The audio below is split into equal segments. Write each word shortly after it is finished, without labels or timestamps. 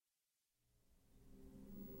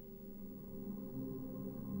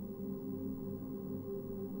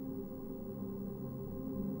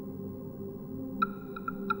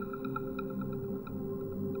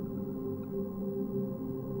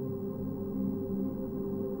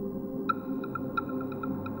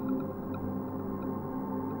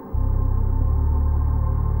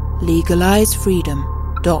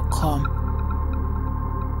LegalizeFreedom.com.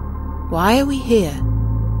 Why are we here?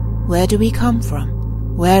 Where do we come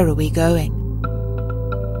from? Where are we going?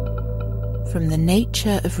 From the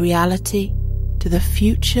nature of reality to the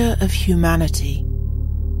future of humanity.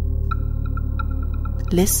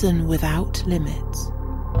 Listen without limits.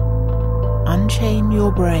 Unchain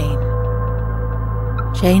your brain.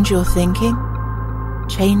 Change your thinking.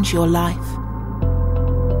 Change your life.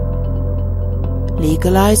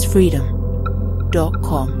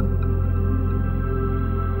 LegalizeFreedom.com.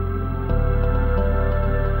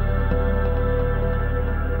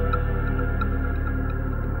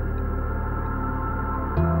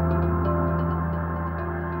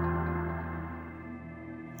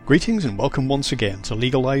 Greetings and welcome once again to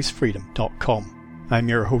LegalizeFreedom.com. I'm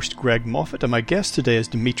your host Greg Moffat, and my guest today is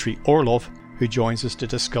Dmitry Orlov, who joins us to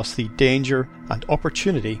discuss the danger and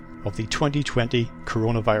opportunity of the 2020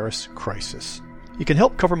 coronavirus crisis. You can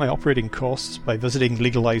help cover my operating costs by visiting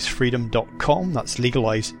LegalizeFreedom.com, that's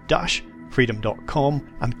legalize-freedom.com,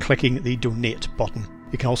 and clicking the donate button.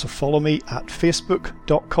 You can also follow me at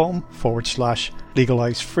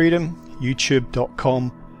facebook.com/LegalizeFreedom,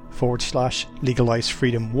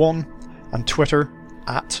 youtube.com/LegalizeFreedom1, and Twitter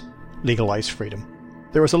at LegalizeFreedom.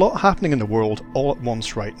 There is a lot happening in the world all at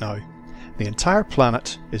once right now. The entire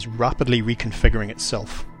planet is rapidly reconfiguring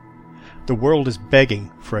itself. The world is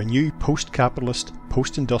begging for a new post-capitalist,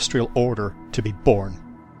 post-industrial order to be born.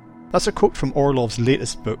 That's a quote from Orlov's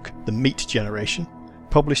latest book, The Meat Generation,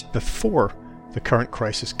 published before the current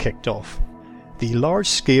crisis kicked off. The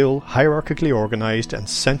large-scale, hierarchically organised and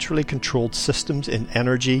centrally controlled systems in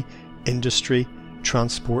energy, industry,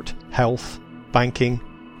 transport, health, banking,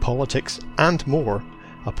 politics and more,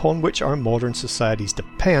 upon which our modern societies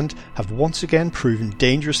depend, have once again proven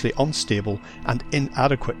dangerously unstable and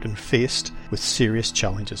inadequate when faced with serious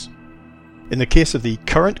challenges. In the case of the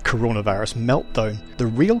current coronavirus meltdown, the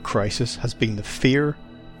real crisis has been the fear,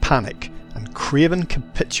 panic and craven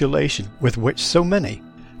capitulation with which so many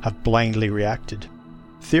have blindly reacted.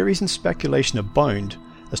 Theories and speculation abound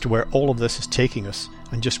as to where all of this is taking us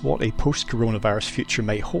and just what a post-coronavirus future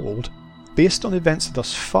may hold. Based on events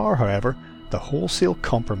thus far, however, the wholesale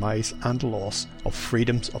compromise and loss of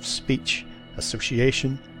freedoms of speech,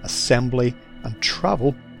 association, assembly and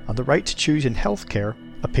travel, and the right to choose in healthcare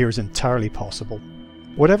appears entirely possible.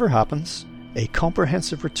 Whatever happens, a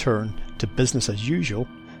comprehensive return to business as usual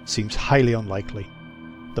seems highly unlikely.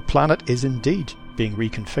 The planet is indeed being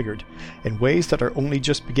reconfigured in ways that are only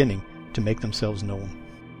just beginning to make themselves known.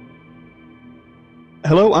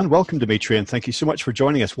 Hello and welcome, Dmitry, and thank you so much for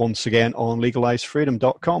joining us once again on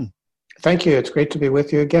LegalizeFreedom.com. Thank you. It's great to be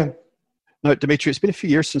with you again. Now, Dmitry, it's been a few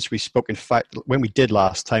years since we spoke. In fact, when we did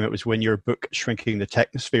last time, it was when your book, Shrinking the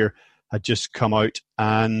Technosphere, had just come out,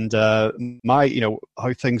 and how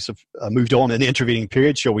things have moved on in the intervening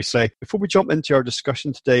period, shall we say. Before we jump into our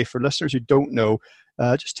discussion today, for listeners who don't know,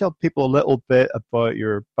 just tell people a little bit about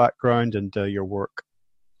your background and your work.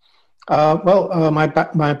 My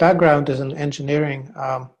background is in engineering.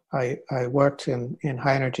 I worked in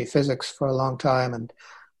high energy physics for a long time, and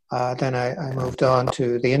then I moved on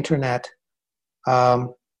to the internet and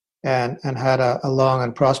had a long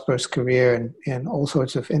and prosperous career in all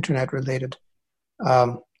sorts of internet-related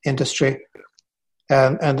industry.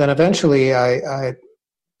 And then eventually I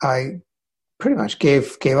pretty much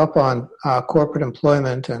gave up on corporate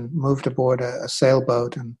employment and moved aboard a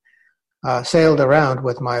sailboat and sailed around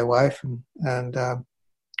with my wife. And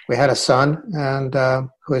we had a son and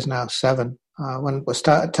who is now 7. When it was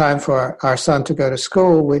time for our son to go to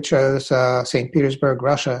school, we chose St. Petersburg,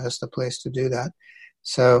 Russia as the place to do that.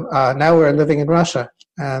 So now we're living in Russia.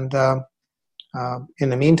 And in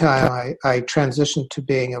the meantime, I transitioned to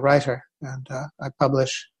being a writer. And I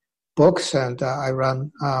publish books, and I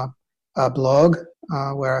run a blog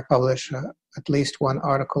where I publish at least one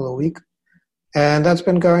article a week. And that's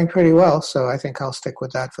been going pretty well. So I think I'll stick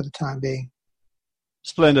with that for the time being.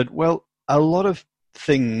 Splendid. Well, a lot of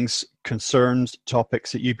things, concerns,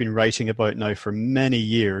 topics that you've been writing about now for many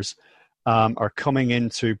years are coming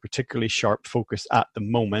into particularly sharp focus at the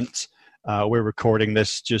moment. We're recording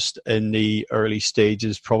this just in the early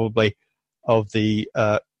stages probably of the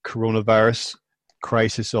coronavirus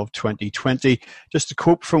crisis of 2020. Just to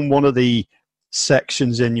quote from one of the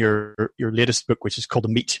sections in your latest book, which is called The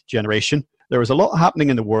Meat Generation, there is a lot happening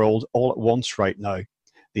in the world all at once right now.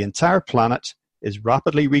 The entire planet is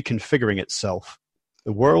rapidly reconfiguring itself.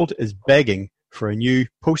 The world is begging for a new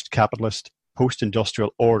post-capitalist,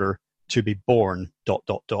 post-industrial order to be born, ... Now,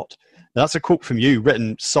 that's a quote from you,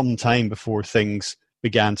 written some time before things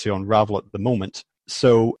began to unravel at the moment.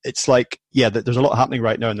 So it's like, yeah, there's a lot happening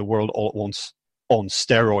right now in the world all at once, on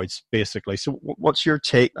steroids, basically. So what's your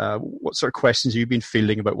take? What sort of questions have you been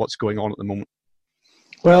fielding about what's going on at the moment?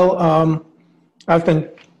 Well, I've been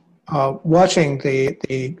watching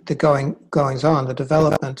the goings on, the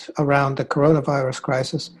development around the coronavirus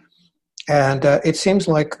crisis, and it seems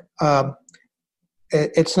like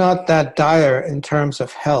it's not that dire in terms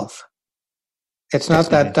of health. It's not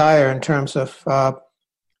that dire in terms of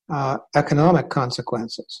economic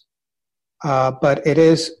consequences, but it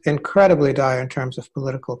is incredibly dire in terms of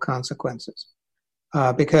political consequences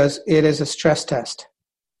because it is a stress test.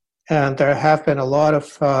 And there have been a lot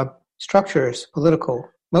of structures,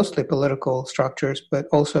 mostly political structures, but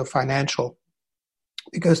also financial,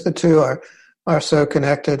 because the two are so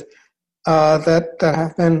connected, that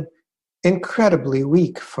have been incredibly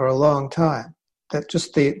weak for a long time. That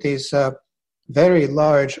just these very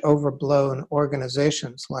large, overblown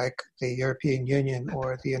organizations like the European Union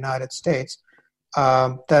or the United States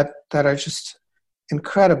that are just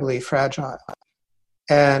incredibly fragile.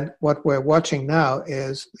 And what we're watching now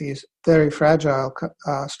is these very fragile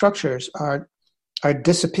structures are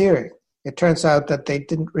disappearing. It turns out that they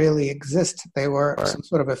didn't really exist. They were some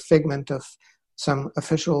sort of a figment of some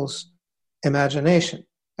official's imagination.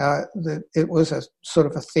 It was a sort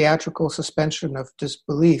of a theatrical suspension of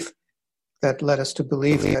disbelief that led us to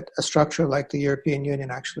believe that a structure like the European Union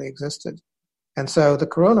actually existed. And so the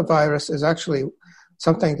coronavirus is actually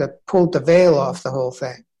something that pulled the veil off the whole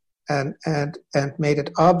thing and made it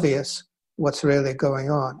obvious what's really going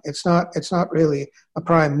on. It's not really a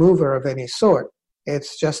prime mover of any sort.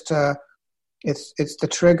 It's just it's the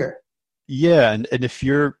trigger. Yeah, and if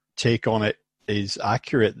your take on it is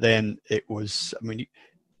accurate, then it was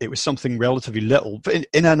something relatively little, but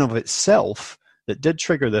in and of itself that did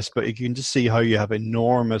trigger this, but you can just see how you have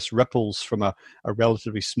enormous ripples from a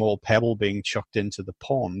relatively small pebble being chucked into the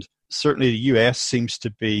pond. Certainly the US seems to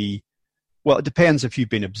be, well, it depends if you've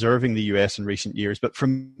been observing the US in recent years, but for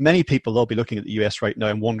many people, they'll be looking at the US right now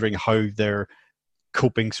and wondering how they're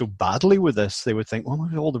coping so badly with this. They would think, well,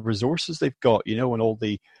 look at all the resources they've got, and all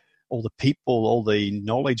the people, all the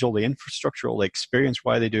knowledge, all the infrastructure, all the experience,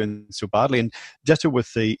 why are they doing so badly? And ditto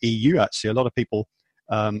with the EU, actually. A lot of people,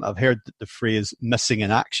 I've heard the phrase missing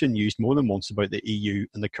in action used more than once about the EU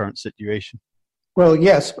and the current situation. Well,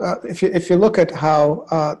 yes. If you look at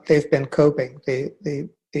how they've been coping, the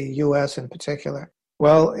U.S. in particular,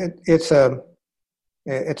 well, it's a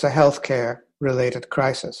healthcare related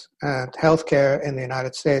crisis, and healthcare in the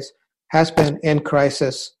United States has been in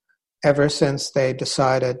crisis ever since they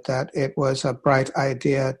decided that it was a bright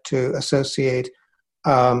idea to associate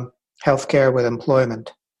healthcare with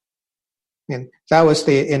employment. And that was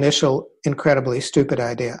the initial incredibly stupid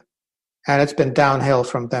idea, and it's been downhill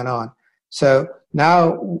from then on. So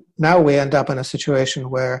now we end up in a situation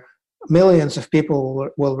where millions of people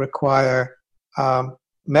will require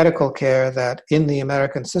medical care that in the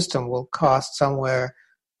American system will cost somewhere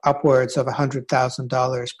upwards of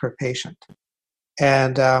 $100,000 per patient.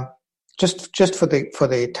 And just for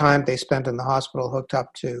the time they spend in the hospital hooked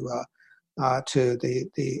up to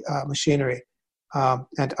the machinery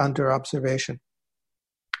and under observation.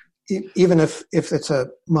 Even if it's a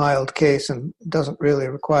mild case and doesn't really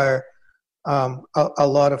require a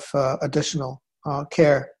lot of additional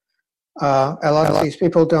care, a lot of these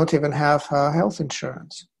people don't even have health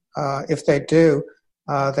insurance. If they do,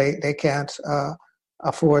 they can't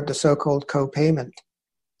afford the so-called co-payment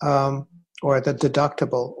or the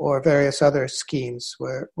deductible or various other schemes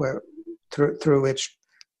where through which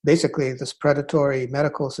basically this predatory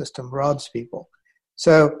medical system robs people.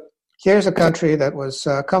 So here's a country that was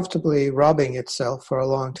comfortably robbing itself for a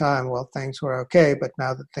long time while things were okay, but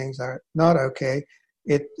now that things are not okay,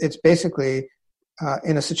 it's basically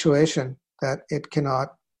in a situation that it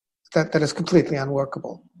cannot, that is completely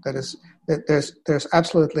unworkable. That there's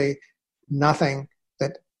absolutely nothing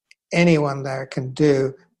that anyone there can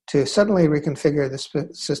do to suddenly reconfigure this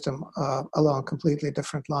system along completely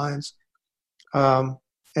different lines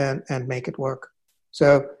and make it work.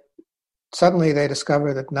 So suddenly they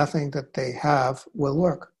discover that nothing that they have will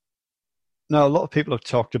work. Now, a lot of people have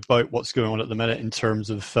talked about what's going on at the minute in terms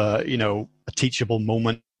of, a teachable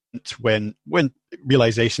moment when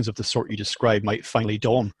realizations of the sort you described might finally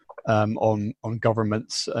dawn on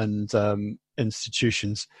governments and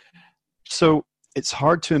institutions. So it's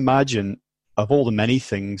hard to imagine, of all the many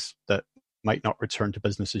things that might not return to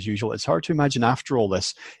business as usual, it's hard to imagine after all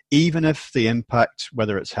this, even if the impact,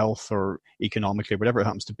 whether it's health or economically, whatever it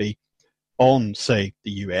happens to be, on, say,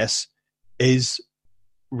 the US is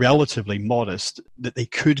relatively modest, that they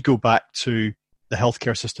could go back to the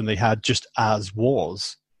healthcare system they had just as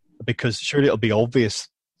was, because surely it'll be obvious,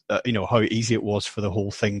 how easy it was for the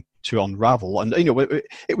whole thing to unravel. And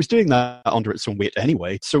it was doing that under its own weight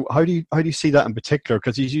anyway. So how do you see that in particular?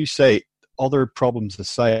 Because as you say, other problems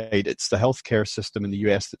aside, it's the healthcare system in the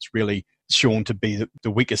US that's really shown to be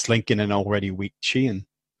the weakest link in an already weak chain.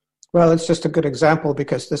 Well, it's just a good example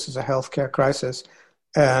because this is a healthcare crisis,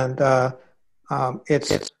 and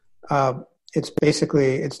it's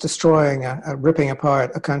basically destroying, ripping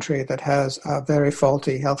apart a country that has a very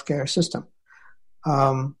faulty healthcare system.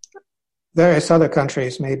 Various other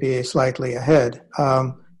countries may be slightly ahead.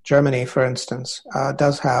 Germany, for instance,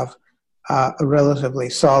 does have a relatively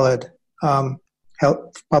solid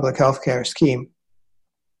public healthcare scheme.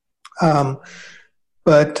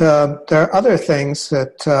 But there are other things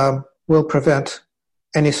that will prevent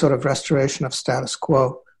any sort of restoration of status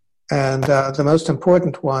quo. And the most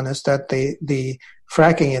important one is that the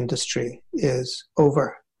fracking industry is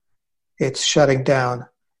over. It's shutting down.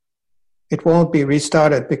 It won't be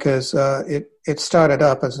restarted because it started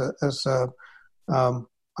up as a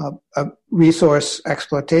resource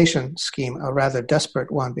exploitation scheme, a rather desperate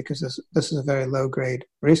one, because this is a very low grade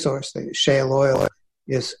resource. The shale oil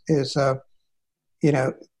is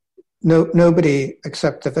nobody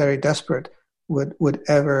except the very desperate would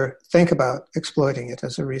ever think about exploiting it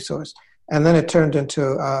as a resource. And then it turned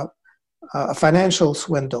into a financial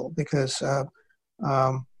swindle because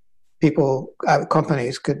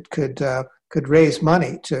companies could raise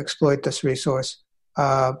money to exploit this resource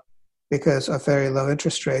because of very low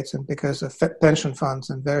interest rates and because of pension funds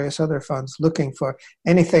and various other funds looking for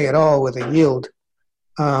anything at all with a yield,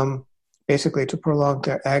 basically to prolong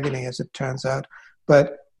their agony, as it turns out.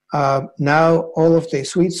 But now all of the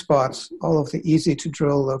sweet spots, all of the easy to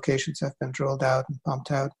drill locations have been drilled out and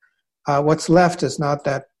pumped out. What's left is not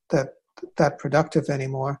that productive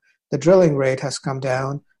anymore. The drilling rate has come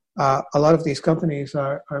down. A lot of these companies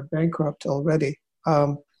are bankrupt already.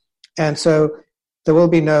 And so there will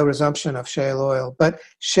be no resumption of shale oil. But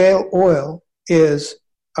shale oil is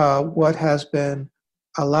what has been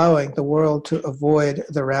allowing the world to avoid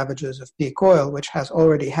the ravages of peak oil, which has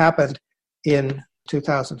already happened in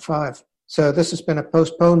 2005. So this has been a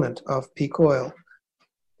postponement of peak oil.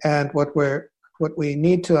 And what we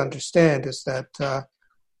need to understand is that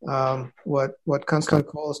what Kunstler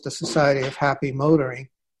calls the society of happy motoring,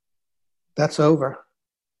 that's over.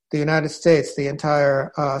 The United States, the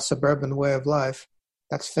entire suburban way of life,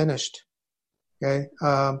 that's finished. Okay,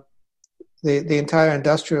 the entire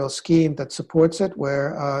industrial scheme that supports it,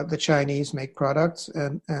 where the Chinese make products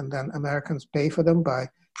and then Americans pay for them by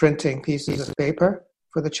printing pieces of paper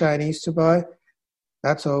for the Chinese to buy,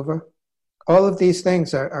 that's over. All of these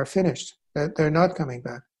things are finished. They're not coming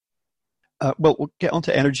back. Well, we'll get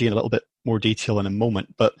onto energy in a little bit more detail in a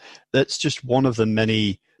moment, but that's just one of the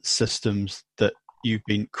many systems that you've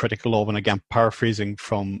been critical of. And again, paraphrasing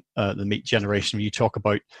from the Meat Generation, when you talk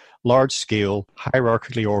about large-scale,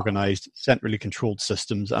 hierarchically organized, centrally controlled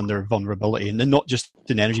systems and their vulnerability, and then not just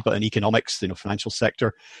in energy, but in economics, financial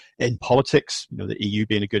sector, in politics, the EU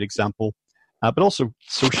being a good example, but also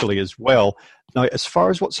socially as well. Now, as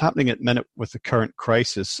far as what's happening at the minute with the current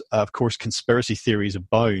crisis, of course, conspiracy theories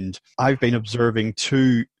abound. I've been observing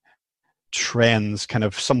two trends, kind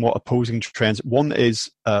of somewhat opposing trends. One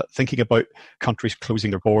is thinking about countries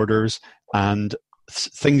closing their borders and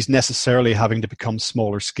things necessarily having to become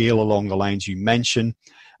smaller scale along the lines you mentioned,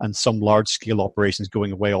 and some large-scale operations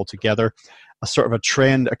going away altogether. A sort of a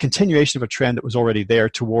trend, a continuation of a trend that was already there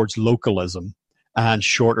towards localism and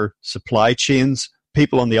shorter supply chains.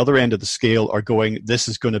 People on the other end of the scale are going, this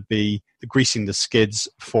is going to be greasing the skids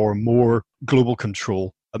for more global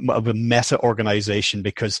control of a meta organization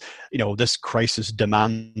because, this crisis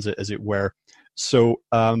demands it, as it were. So,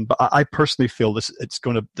 but I personally feel this is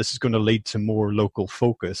going to lead to more local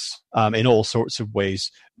focus in all sorts of ways.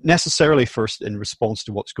 Necessarily first in response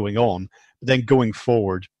to what's going on, but then going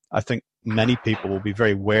forward, I think many people will be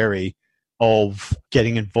very wary of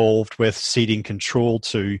getting involved with ceding control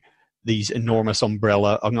to these enormous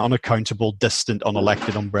umbrella, unaccountable, distant,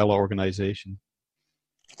 unelected umbrella organizations.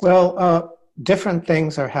 Well, different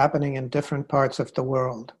things are happening in different parts of the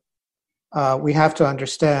world. We have to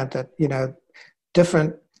understand that,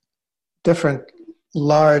 different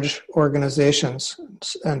large organizations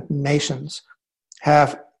and nations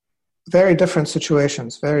have very different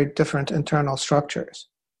situations, very different internal structures,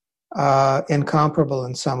 incomparable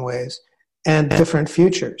in some ways, and different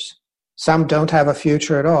futures. Some don't have a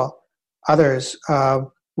future at all. Others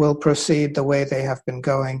will proceed the way they have been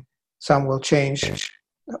going. Some will change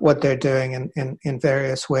what they're doing in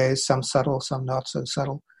various ways, some subtle, some not so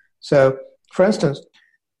subtle. So, for instance,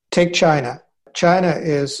 take China. China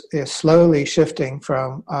is slowly shifting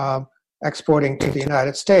from exporting to the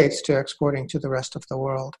United States to exporting to the rest of the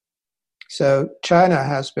world. So China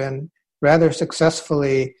has been rather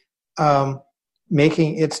successfully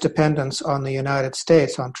making its dependence on the United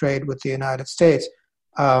States, on trade with the United States,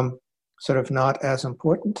 sort of not as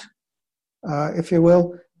important, if you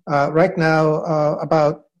will. Right now,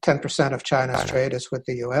 about 10% of China's trade is with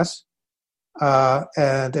the U.S.,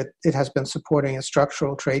 and it has been supporting a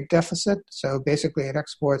structural trade deficit. So basically,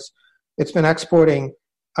 it's been exporting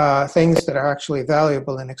things that are actually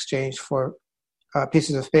valuable in exchange for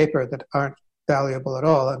pieces of paper that aren't valuable at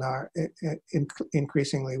all and are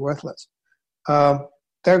increasingly worthless.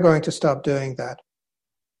 They're going to stop doing that.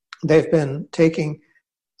 They've been taking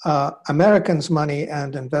Americans' money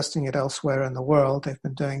and investing it elsewhere in the world. They've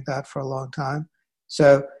been doing that for a long time.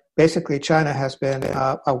 So basically, China has been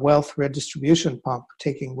a wealth redistribution pump,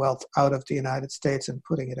 taking wealth out of the United States and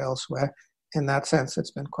putting it elsewhere. In that sense,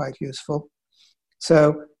 it's been quite useful.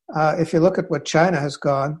 So if you look at what China has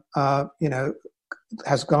gone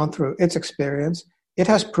through its experience, it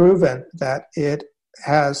has proven that it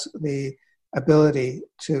has the ability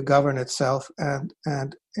to govern itself, and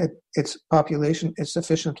its population is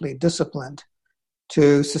sufficiently disciplined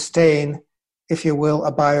to sustain, if you will,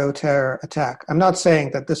 a bioterror attack. I'm not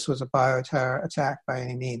saying that this was a bioterror attack by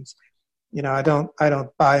any means. I don't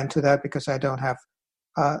buy into that because I don't have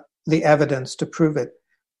the evidence to prove it.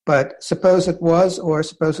 But suppose it was, or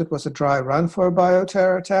suppose it was a dry run for a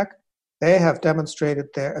bioterror attack, they have demonstrated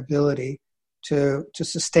their ability to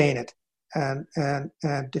sustain it and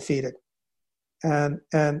defeat it.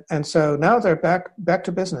 And so now they're back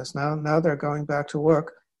to business. Now they're going back to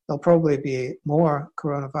work. There'll probably be more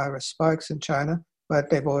coronavirus spikes in China, but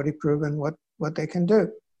they've already proven what they can do,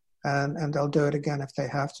 and they'll do it again if they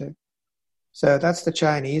have to. So that's the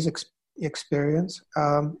Chinese experience.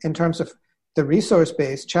 In terms of the resource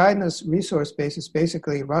base, China's resource base is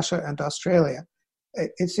basically Russia and Australia.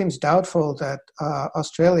 It seems doubtful that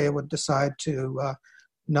Australia would decide to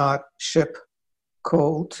not ship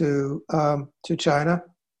coal to China,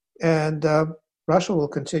 and Russia will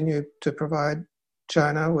continue to provide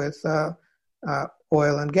China with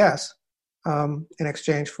oil and gas in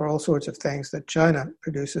exchange for all sorts of things that China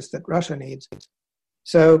produces that Russia needs.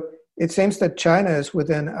 So it seems that China is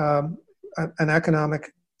within an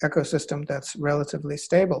economic ecosystem that's relatively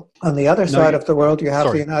stable. On the other side of the world, you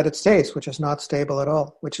have the United States, which is not stable at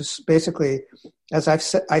all, which is basically, as I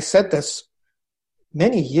said this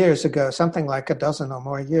many years ago, something like a dozen or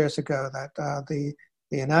more years ago, that the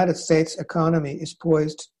United States economy is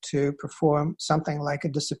poised to perform something like a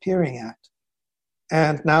disappearing act.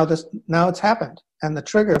 And now it's happened. And the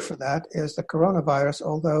trigger for that is the coronavirus,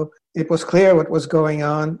 although it was clear what was going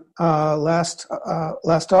on last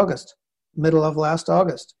August, middle of last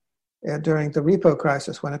August, during the repo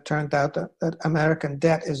crisis, when it turned out that American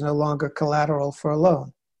debt is no longer collateral for a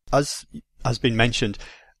loan. As has been mentioned,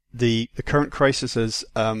 the current crisis has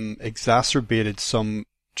exacerbated some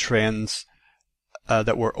trends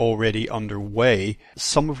that were already underway,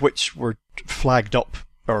 some of which were flagged up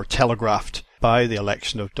or telegraphed by the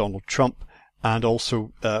election of Donald Trump, and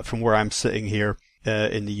also from where I'm sitting here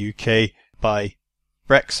in the UK by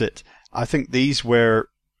Brexit. I think these were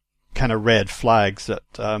kind of red flags that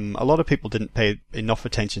a lot of people didn't pay enough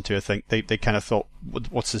attention to. I think they kind of thought,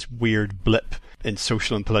 what's this weird blip in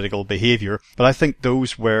social and political behaviour? But I think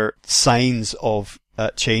those were signs of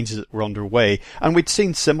changes that were underway. And we'd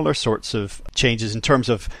seen similar sorts of changes in terms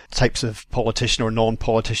of types of politician or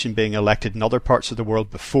non-politician being elected in other parts of the world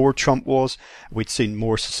before Trump was. We'd seen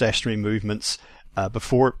more secessionary movements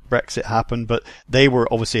before Brexit happened, but they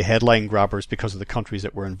were obviously headline grabbers because of the countries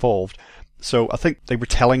that were involved. So I think they were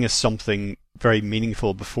telling us something very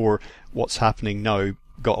meaningful before what's happening now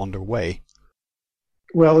got underway.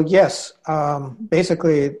 Well, yes.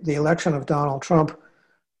 Basically, the election of Donald Trump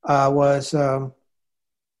was a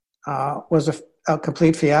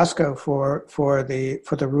complete fiasco for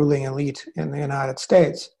the ruling elite in the United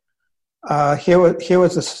States. Here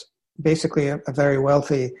was this basically a very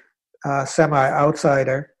wealthy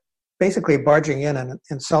semi-outsider, basically barging in and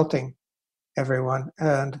insulting everyone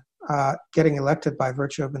and getting elected by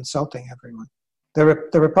virtue of insulting everyone.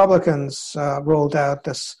 The Republicans rolled out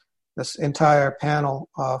this entire panel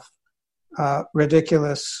of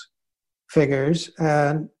ridiculous figures,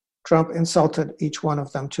 and Trump insulted each one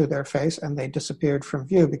of them to their face, and they disappeared from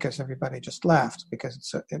view because everybody just laughed,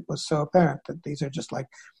 because it was so apparent that these are just like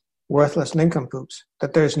worthless nincompoops,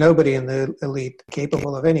 that there's nobody in the elite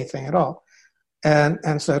capable of anything at all.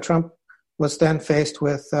 And so Trump was then faced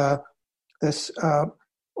with this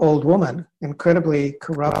old woman, incredibly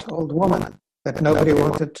corrupt old woman that nobody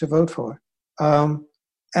wanted to vote for.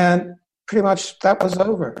 And pretty much that was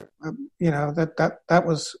over. That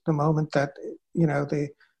was the moment that,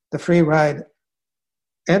 the free ride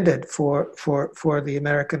ended for the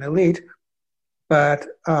American elite, but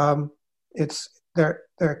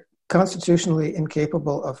they're constitutionally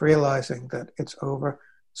incapable of realizing that it's over.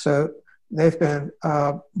 So they've been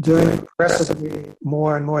doing progressively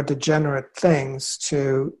more and more degenerate things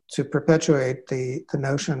to perpetuate the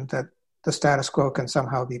notion that the status quo can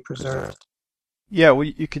somehow be preserved. Yeah, well,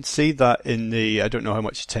 you could see that in I don't know how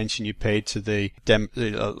much attention you paid to the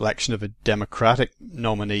election of a Democratic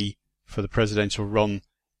nominee for the presidential run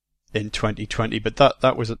in 2020, but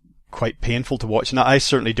that was quite painful to watch, and I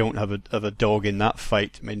certainly don't have a dog in that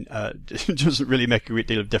fight. I mean, it doesn't really make a great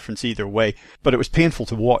deal of difference either way, but it was painful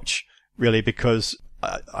to watch, really, because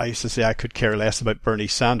I used to say I could care less about Bernie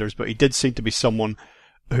Sanders, but he did seem to be someone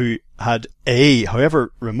who had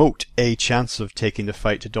however remote, a chance of taking the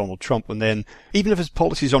fight to Donald Trump. And then, even if his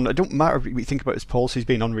policies it don't matter if we think about his policies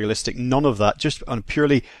being unrealistic, none of that, just on a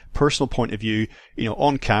purely personal point of view,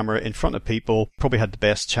 on camera, in front of people, probably had the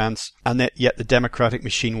best chance. And yet the Democratic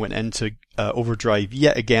machine went into overdrive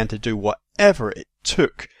yet again to do whatever it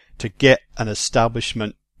took to get an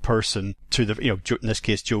establishment person to in this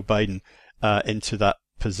case, Joe Biden, into that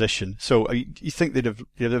position. So you think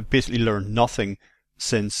they've basically learned nothing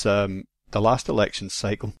since the last election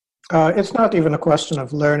cycle? It's not even a question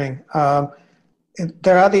of learning.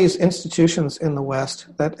 There are these institutions in the West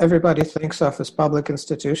that everybody thinks of as public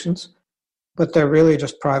institutions, but they're really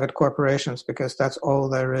just private corporations because that's all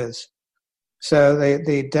there is. So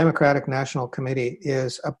the Democratic National Committee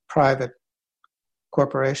is a private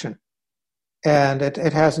corporation, and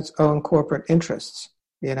it has its own corporate interests.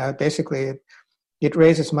 Basically, it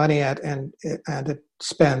raises money and it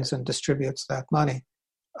spends and distributes that money.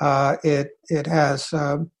 It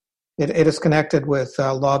is connected with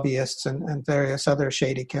lobbyists and various other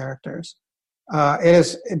shady characters.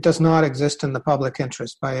 It does not exist in the public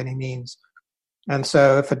interest by any means. And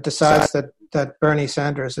so if it decides that Bernie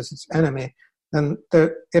Sanders is its enemy, then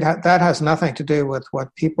that has nothing to do with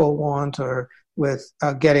what people want or with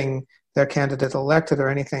getting their candidate elected or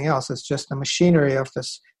anything else. It's just the machinery of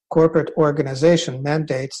this corporate organization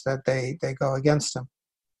mandates that they go against him.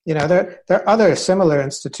 There are other similar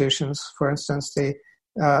institutions. For instance, the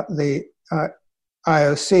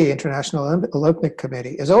IOC, International Olympic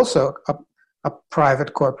Committee, is also a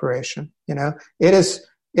private corporation.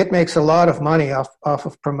 It makes a lot of money off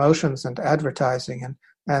of promotions and advertising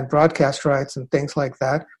and broadcast rights and things like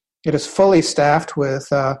that. It is fully staffed with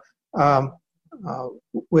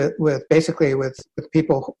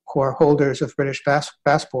people who are holders of British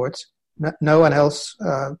passports. No one else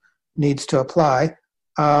needs to apply.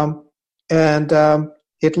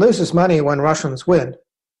 It loses money when Russians win.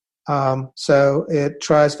 So it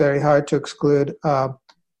tries very hard to exclude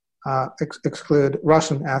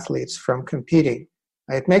Russian athletes from competing.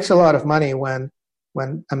 It makes a lot of money when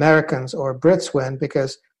Americans or Brits win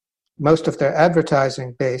because most of their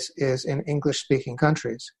advertising base is in English-speaking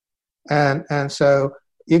countries, and so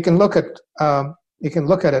you can look at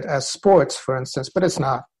it as sports, for instance, but it's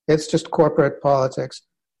not. It's just corporate politics.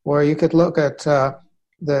 Or you could look at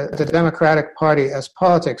the Democratic Party as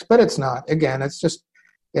politics, but it's not. Again,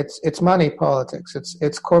 it's money politics.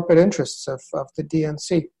 It's corporate interests of the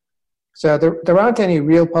DNC. So there aren't any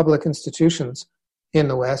real public institutions in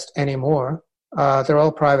the West anymore. They're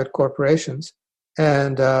all private corporations,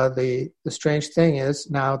 and the strange thing is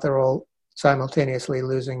now they're all simultaneously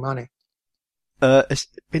losing money. It's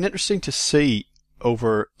been interesting to see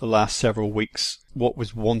over the last several weeks what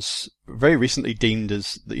was once very recently deemed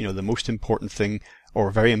as the most important thing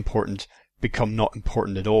or very important become not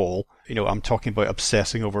important at all. I'm talking about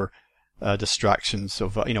obsessing over distractions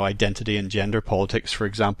of identity and gender politics, for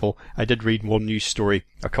example. I did read one news story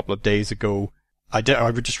a couple of days ago. I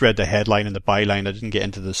just read the headline and the byline. I didn't get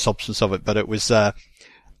into the substance of it, but it was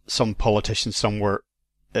some politician somewhere,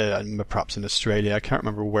 perhaps in Australia, I can't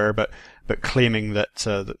remember where, but claiming that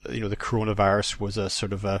the coronavirus was a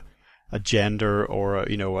sort of a gender or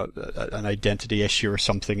an identity issue or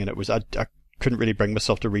something, and it was I couldn't really bring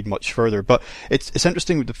myself to read much further. But it's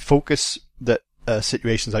interesting with the focus that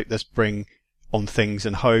situations like this bring on things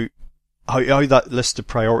and how that list of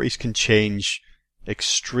priorities can change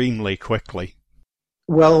extremely quickly.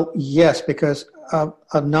 Well, yes, because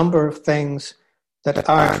a number of things that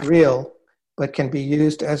aren't real but can be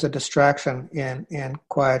used as a distraction in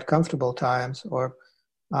quiet, comfortable times or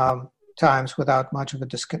times without much of a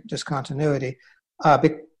discontinuity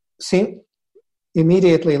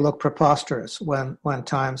immediately look preposterous when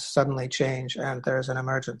times suddenly change and there's an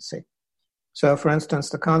emergency. So, for instance,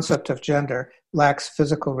 the concept of gender lacks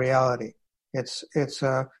physical reality.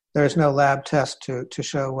 There's no lab test to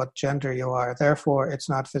show what gender you are. Therefore, it's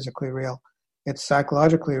not physically real. It's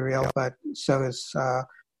psychologically real, but so is, so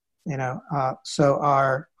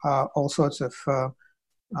are all sorts of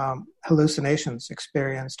hallucinations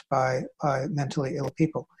experienced by mentally ill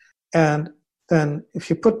people. And then if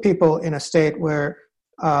you put people in a state where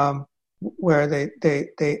they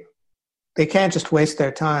can't just waste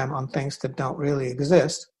their time on things that don't really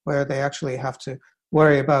exist, where they actually have to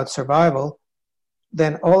worry about survival,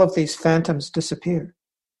 then all of these phantoms disappear.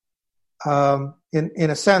 In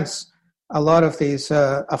a sense, a lot of these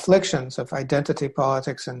afflictions of identity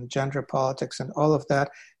politics and gender politics and all of that,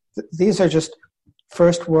 these are just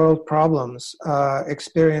first world problems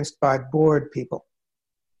experienced by bored people.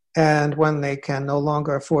 And when they can no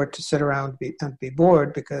longer afford to sit around and be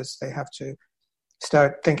bored because they have to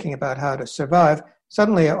start thinking about how to survive,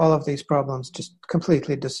 suddenly all of these problems just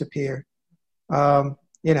completely disappear. There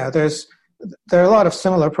are a lot of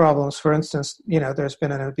similar problems. For instance, there's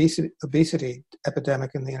been an obesity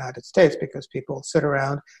epidemic in the United States because people sit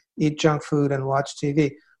around, eat junk food, and watch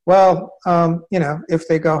TV. Well, if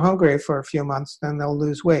they go hungry for a few months, then they'll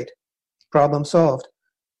lose weight. Problem solved.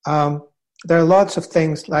 There are lots of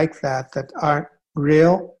things like that aren't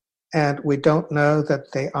real, and we don't know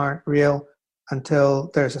that they aren't real until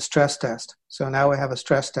there's a stress test. So now we have a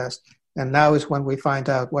stress test, and now is when we find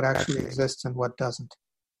out what actually exists and what doesn't.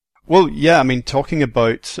 Well, yeah, I mean, talking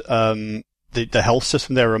about the health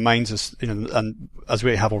system there reminds us, and as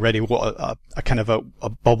we have already, what a kind of a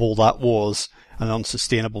bubble that was, an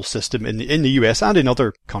unsustainable system in the US and in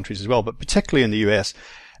other countries as well, but particularly in the US.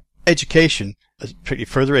 Education, particularly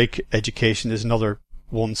further education, is another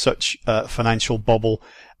one such financial bubble,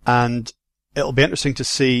 and it'll be interesting to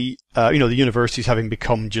see, the universities having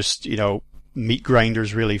become just, meat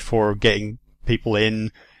grinders really for getting people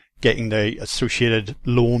in, getting the associated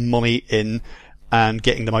loan money in, and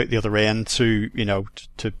getting them out the other end to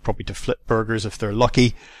probably to flip burgers if they're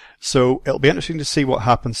lucky. So it'll be interesting to see what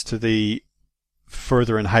happens to the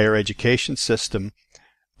further and higher education system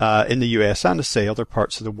in the US and, to say, other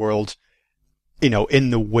parts of the world, in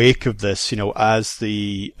the wake of this, as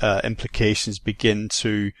the implications begin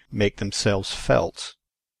to make themselves felt.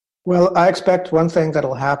 Well, I expect one thing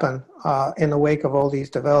that'll happen in the wake of all these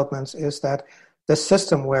developments is that the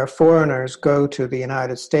system where foreigners go to the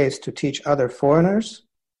United States to teach other foreigners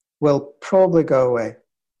will probably go away.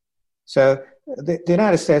 So the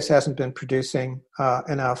United States hasn't been producing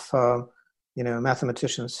enough,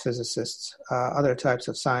 mathematicians, physicists, other types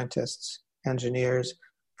of scientists, engineers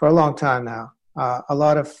for a long time now. A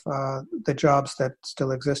lot of the jobs that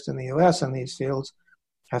still exist in the U.S. in these fields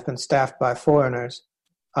have been staffed by foreigners.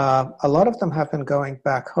 A lot of them have been going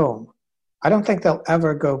back home. I don't think they'll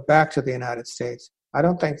ever go back to the United States. I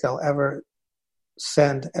don't think they'll ever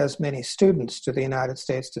send as many students to the United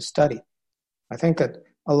States to study. I think that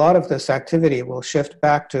a lot of this activity will shift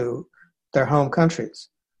back to their home countries.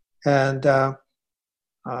 And so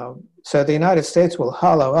the United States will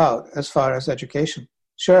hollow out as far as education.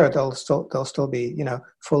 Sure, there'll still be,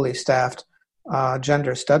 fully staffed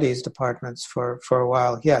gender studies departments for a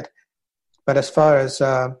while yet. But as far as,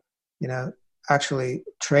 actually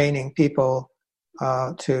training people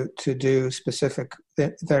to do specific,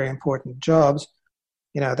 very important jobs,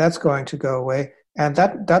 that's going to go away. And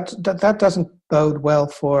that doesn't bode well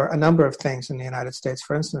for a number of things in the United States.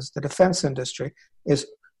 For instance, the defense industry is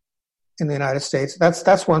in the United States.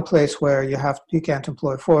 That's one place where you can't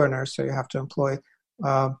employ foreigners, so you have to employ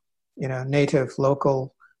native,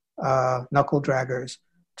 local knuckle draggers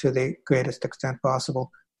to the greatest extent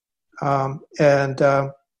possible.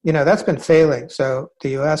 That's been failing. So the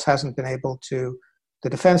U.S. hasn't been able to, the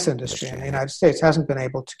defense industry in the United States hasn't been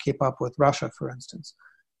able to keep up with Russia, for instance.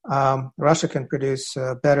 Russia can produce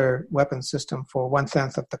a better weapon system for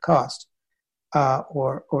 1/10 of the cost,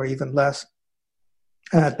 or even less.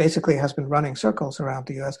 It basically has been running circles around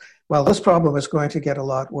the U.S. Well, this problem is going to get a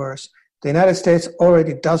lot worse. The United States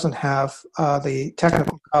already doesn't have the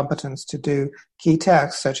technical competence to do key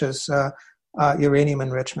tasks such as uranium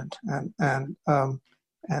enrichment and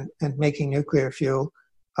making nuclear fuel.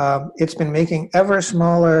 It's been making ever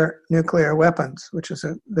smaller nuclear weapons, which is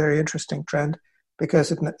a very interesting trend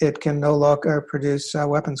because it can no longer produce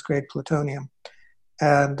weapons-grade plutonium.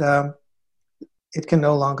 And it can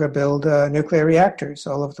no longer build nuclear reactors.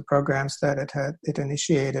 All of the programs that it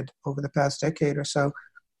initiated over the past decade or so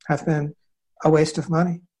have been a waste of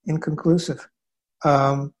money, inconclusive.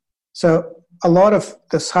 So a lot of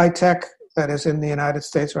this high tech that is in the United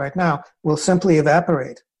States right now will simply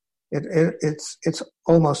evaporate. It's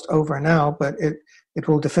almost over now, but it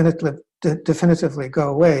will definitively go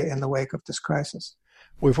away in the wake of this crisis.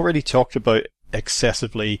 We've already talked about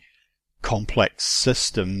excessively complex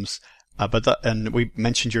systems And we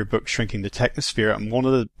mentioned your book, Shrinking the Technosphere, and one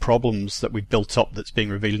of the problems that we've built up that's being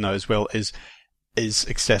revealed now as well is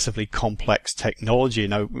excessively complex technology.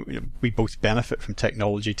 Now, we both benefit from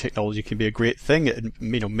technology. Technology can be a great thing. It,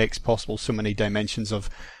 makes possible so many dimensions of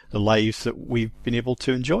the lives that we've been able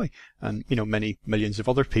to enjoy, and, many millions of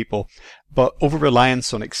other people. But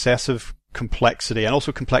over-reliance on excessive complexity, and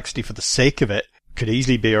also complexity for the sake of it, could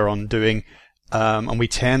easily be our undoing. And we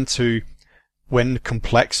tend to, when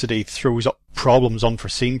complexity throws up problems,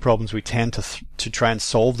 unforeseen problems, we tend to try and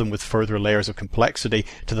solve them with further layers of complexity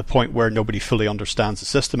to the point where nobody fully understands the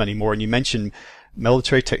system anymore. And you mentioned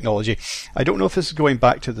military technology. I don't know if this is going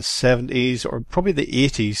back to the 70s or probably the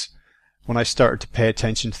 80s when I started to pay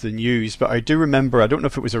attention to the news, but I do remember, I don't know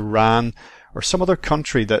if it was Iran or some other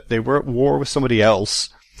country, that they were at war with somebody else,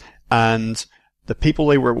 and the people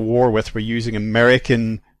they were at war with were using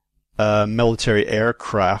American military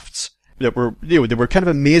aircrafts that were, they were kind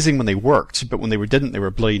of amazing when they worked, but when they didn't, they were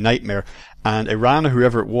a bloody nightmare. And Iran, or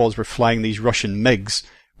whoever it was, were flying these Russian MiGs,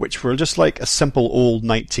 which were just like a simple old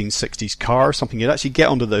 1960s car, something you'd actually get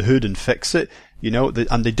under the hood and fix it,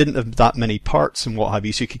 and they didn't have that many parts and what have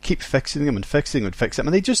you, so you could keep fixing them and fixing them and fixing them,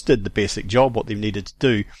 and they just did the basic job, what they needed to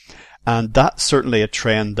do. And that's certainly a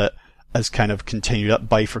trend that has kind of continued, that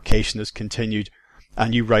bifurcation has continued.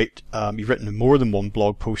 And you've written more than one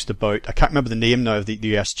blog post about, I can't remember the name now of the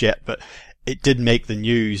US jet, but it did make the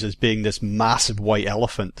news as being this massive white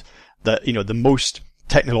elephant that, the most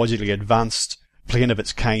technologically advanced plane of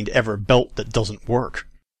its kind ever built that doesn't work.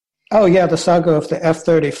 Oh yeah, the saga of the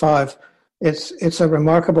F-35. It's a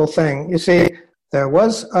remarkable thing. You see, there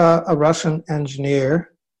was a Russian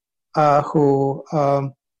engineer who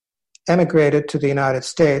emigrated to the United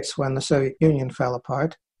States when the Soviet Union fell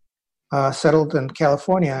apart. Settled in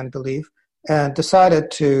California, I believe, and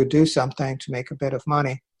decided to do something to make a bit of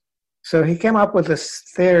money. So he came up with this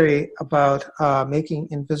theory about making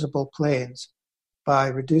invisible planes by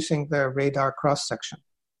reducing their radar cross-section.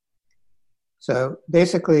 So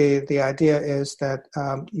basically, the idea is that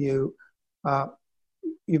you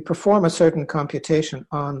perform a certain computation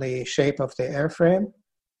on the shape of the airframe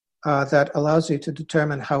that allows you to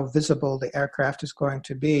determine how visible the aircraft is going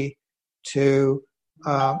to be to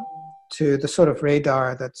the sort of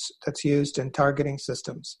radar that's used in targeting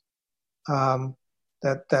systems.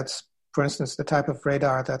 That's, for instance, the type of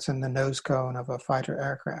radar that's in the nose cone of a fighter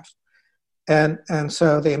aircraft. And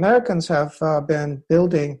so the Americans have been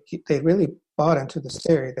building, they really bought into this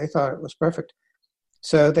theory. They thought it was perfect.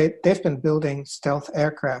 So they've been building stealth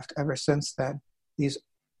aircraft ever since then. These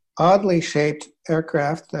oddly shaped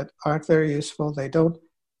aircraft that aren't very useful. They don't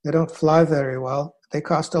fly very well. They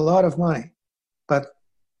cost a lot of money, but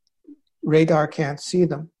radar can't see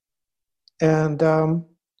them. And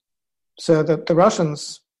so the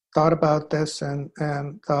Russians thought about this and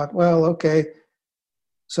thought, well, okay,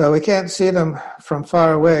 so we can't see them from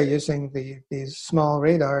far away using these small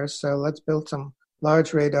radars, so let's build some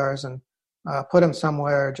large radars and put them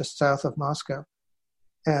somewhere just south of Moscow.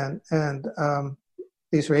 And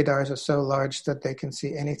these radars are so large that they can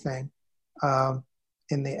see anything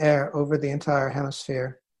in the air over the entire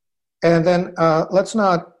hemisphere. And then let's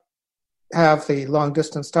not have the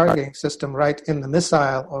long-distance targeting system right in the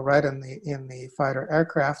missile or right in the fighter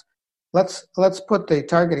aircraft. Let's put the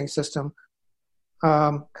targeting system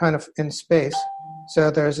kind of in space.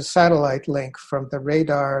 So there's a satellite link from the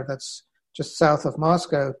radar that's just south of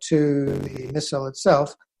Moscow to the missile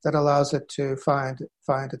itself that allows it to find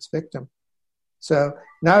its victim. So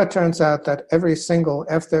now it turns out that every single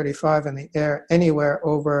F-35 in the air anywhere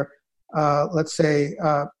over, let's say,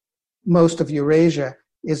 most of Eurasia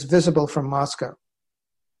is visible from Moscow.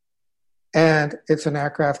 And it's an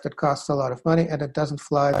aircraft that costs a lot of money and it doesn't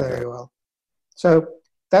fly very well. So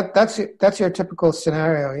that's your typical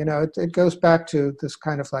scenario. It goes back to this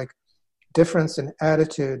kind of like difference in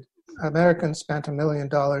attitude. Americans spent $1 million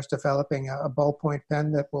developing a ballpoint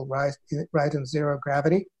pen that will write in zero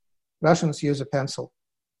gravity. Russians use a pencil.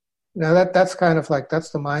 That's kind of like,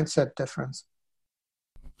 that's the mindset difference.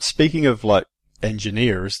 Speaking of like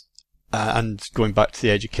engineers, and going back to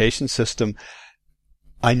the education system,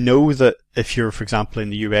 I know that if you're, for example, in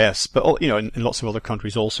the US, but in lots of other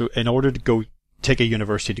countries also, in order to go take a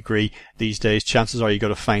university degree these days, chances are you've got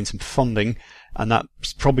to find some funding, and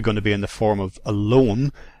that's probably going to be in the form of a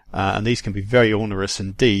loan, and these can be very onerous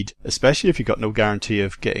indeed, especially if you've got no guarantee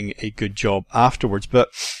of getting a good job afterwards. But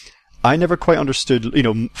I never quite understood,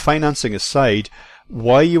 financing aside,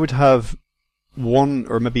 why you would have one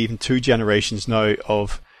or maybe even two generations now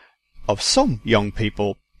of some young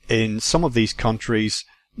people in some of these countries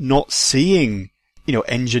not seeing,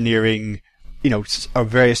 engineering, or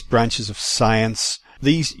various branches of science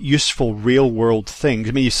these useful real-world things.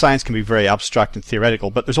 I mean, science can be very abstract and theoretical,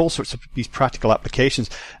 but there's all sorts of these practical applications.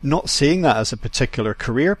 Not seeing that as a particular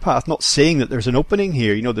career path, not seeing that there's an opening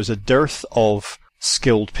here. There's a dearth of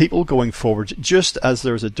skilled people going forward, just as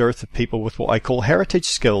there's a dearth of people with what I call heritage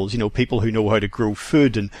skills. People who know how to grow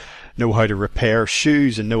food and know how to repair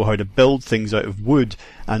shoes and know how to build things out of wood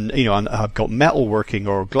and have got metalworking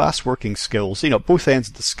or glassworking skills. Both ends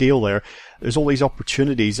of the scale there. There's all these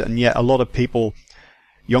opportunities, and yet a lot of people,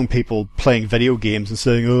 young people, playing video games and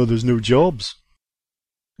saying, "Oh, there's no jobs."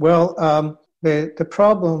 Well, the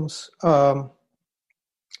problems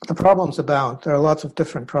abound. There are lots of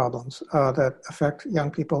different problems that affect young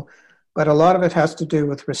people, but a lot of it has to do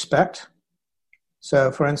with respect. So,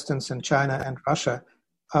 for instance, in China and Russia,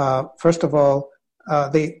 first of all,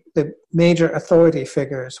 the major authority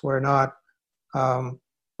figures were not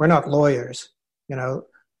lawyers.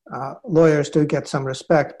 Lawyers do get some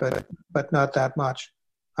respect, but not that much.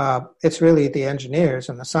 It's really the engineers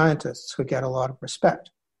and the scientists who get a lot of respect.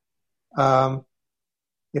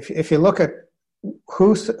 If you look at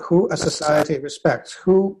who a society respects,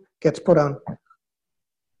 who gets put on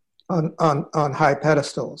high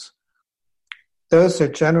pedestals, those are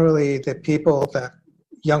generally the people that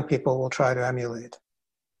young people will try to emulate.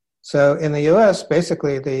 So in the U.S.,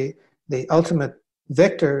 basically the ultimate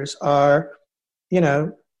victors are,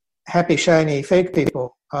 happy, shiny, fake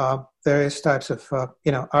people, various types of,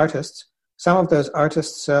 artists. Some of those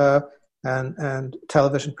artists and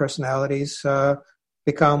television personalities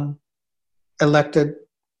become elected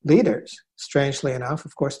leaders, strangely enough.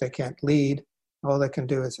 Of course, they can't lead. All they can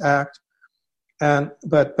do is act.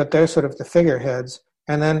 But they're sort of the figureheads.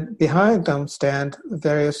 And then behind them stand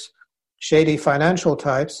various shady financial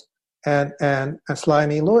types and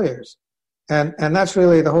slimy lawyers. And that's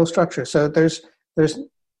really the whole structure. So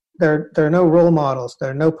there are no role models.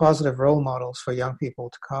 There are no positive role models for young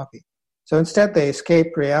people to copy. So instead, they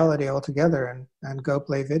escape reality altogether and go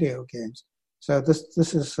play video games. So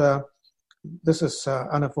this is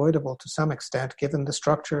unavoidable to some extent, given the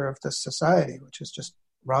structure of this society, which is just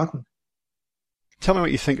rotten. Tell me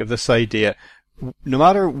what you think of this idea. No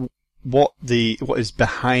matter what is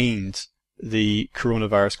behind the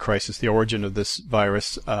coronavirus crisis, the origin of this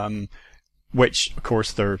virus, which of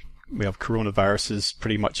course we have coronaviruses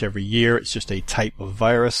pretty much every year. It's just a type of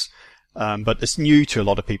virus. But it's new to a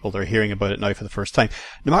lot of people. They're hearing about it now for the first time.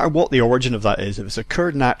 No matter what the origin of that is, if it's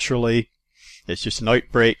occurred naturally, it's just an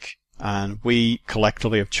outbreak, and we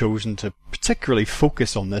collectively have chosen to particularly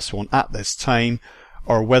focus on this one at this time,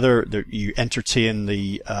 or whether you entertain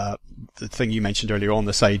the thing you mentioned earlier on,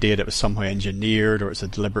 this idea that it was somehow engineered or it's a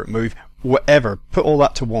deliberate move, whatever, put all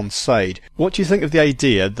that to one side. What do you think of the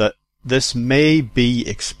idea that this may be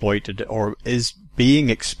exploited or is being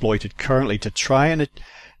exploited currently to try and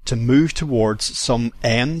to move towards some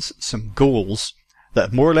ends, some goals that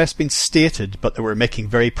have more or less been stated, but that we're making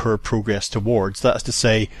very poor progress towards? That is to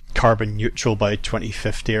say, carbon neutral by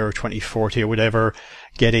 2050 or 2040 or whatever,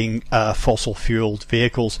 getting fossil-fueled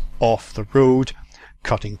vehicles off the road,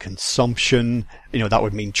 cutting consumption. That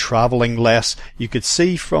would mean travelling less. You could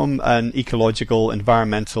see from an ecological,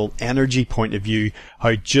 environmental, energy point of view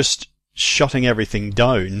how just shutting everything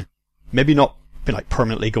down, maybe not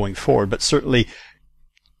permanently going forward, but certainly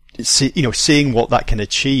seeing what that can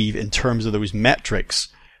achieve in terms of those metrics,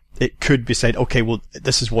 it could be said, okay, well,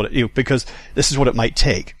 this is what because this is what it might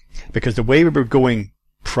take. Because the way we were going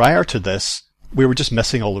prior to this, we were just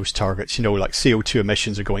missing all those targets. Like CO2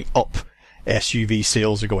 emissions are going up, SUV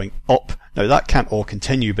sales are going up. Now that can't all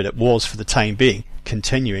continue, but it was for the time being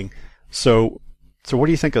continuing. So what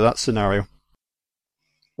do you think of that scenario?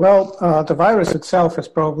 Well, the virus itself is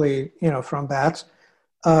probably, from bats.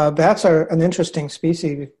 Bats are an interesting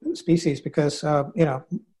species because,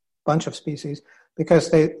 bunch of species, because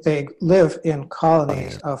they live in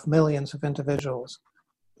colonies of millions of individuals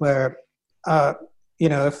where,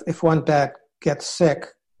 if one bat gets sick,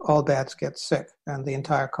 all bats get sick and the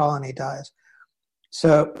entire colony dies.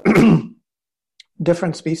 So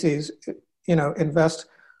different species, invest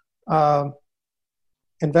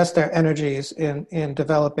their energies in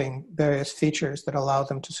developing various features that allow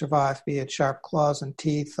them to survive, be it sharp claws and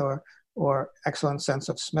teeth or excellent sense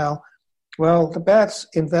of smell. Well, the bats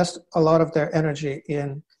invest a lot of their energy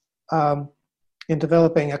in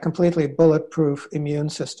developing a completely bulletproof immune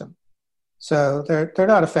system. So they're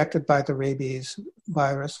not affected by the rabies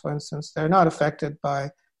virus, for instance. They're not affected by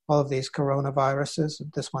all of these coronaviruses,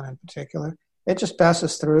 this one in particular. It just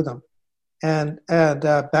passes through them. And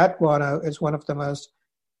bat guano is one of the most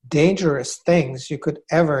dangerous things you could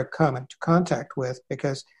ever come into contact with,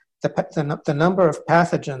 because the number of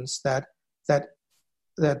pathogens that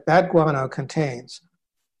bat guano contains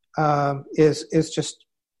is just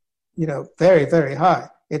very, very high.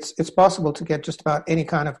 It's possible to get just about any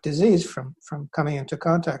kind of disease from coming into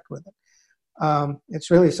contact with it.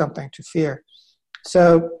 It's really something to fear.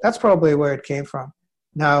 So that's probably where it came from.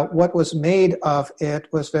 Now, what was made of it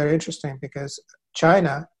was very interesting because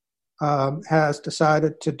China has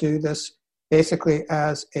decided to do this basically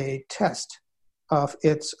as a test of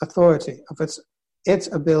its authority, of its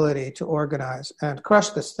ability to organize and crush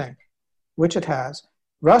this thing, which it has.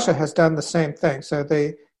 Russia has done the same thing. So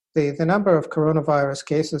the number of coronavirus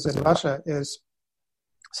cases in Russia is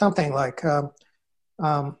something like,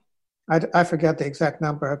 I forget the exact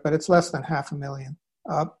number, but it's less than 500,000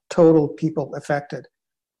 total people affected.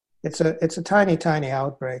 It's a tiny, tiny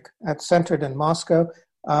outbreak. It's centered in Moscow.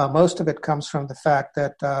 Most of it comes from the fact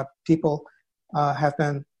that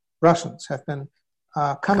Russians have been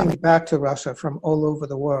coming back to Russia from all over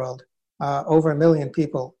the world. Over 1 million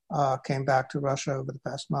people came back to Russia over the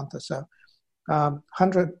past month or so.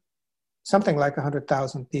 Something like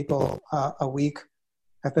 100,000 people a week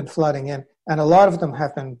have been flooding in. And a lot of them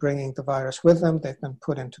have been bringing the virus with them. They've been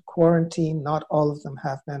put into quarantine. Not all of them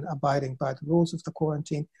have been abiding by the rules of the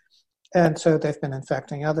quarantine. And so they've been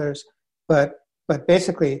infecting others. But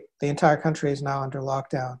basically, the entire country is now under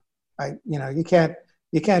lockdown. You can't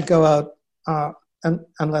go out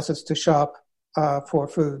unless it's to shop for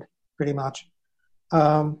food, pretty much.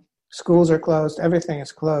 Schools are closed. Everything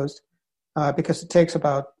is closed because it takes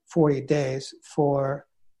about 40 days for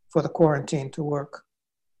the quarantine to work.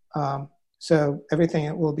 So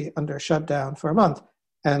everything will be under shutdown for a month,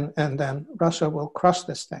 and then Russia will crush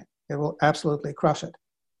this thing. It will absolutely crush it.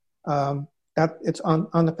 That it's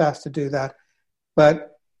on the path to do that.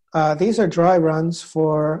 But these are dry runs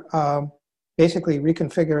for basically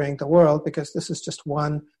reconfiguring the world, because this is just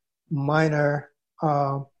one minor,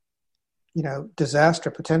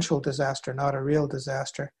 disaster, potential disaster, not a real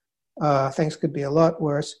disaster. Things could be a lot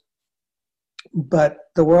worse. But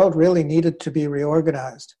the world really needed to be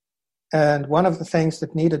reorganized. And one of the things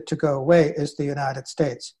that needed to go away is the United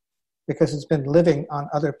States, because it's been living on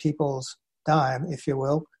other people's dime, if you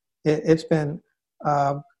will. It's been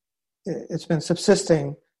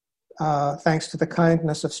subsisting thanks to the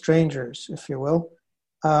kindness of strangers, if you will,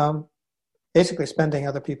 basically spending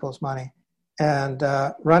other people's money and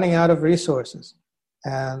running out of resources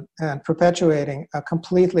and perpetuating a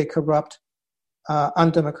completely corrupt,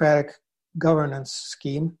 undemocratic governance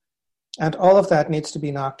scheme. And all of that needs to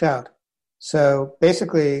be knocked out. So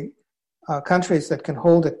basically, countries that can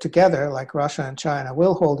hold it together, like Russia and China,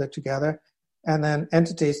 will hold it together. And then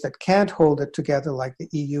entities that can't hold it together, like the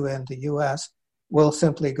EU and the US, will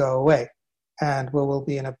simply go away. And we will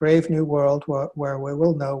be in a brave new world where we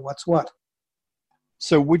will know what's what.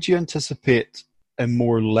 So would you anticipate a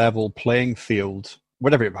more level playing field,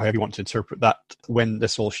 however you want to interpret that, when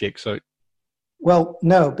this all shakes out? Well,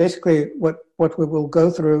 no. Basically, what we will go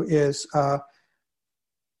through is a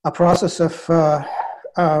process of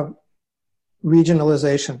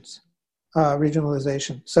regionalization.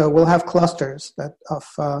 So we'll have clusters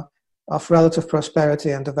of relative prosperity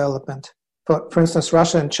and development. For instance,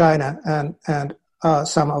 Russia and China and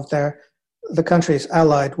some of the countries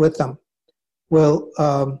allied with them will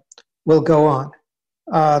go on.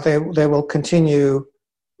 They will continue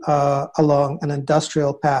along an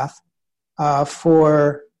industrial path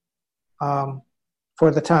for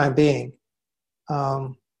the time being,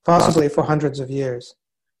 possibly for hundreds of years.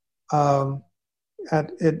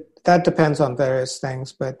 That depends on various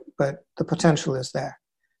things, but the potential is there.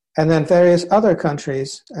 And then various other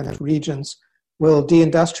countries and regions will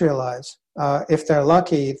deindustrialize. If they're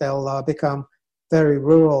lucky, they'll become very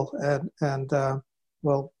rural and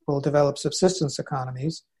will develop subsistence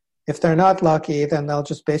economies. If they're not lucky, then they'll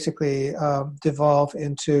just basically devolve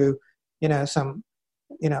into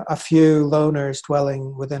a few loners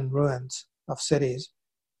dwelling within ruins of cities.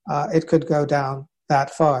 It could go down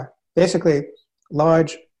that far. Basically,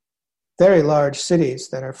 very large cities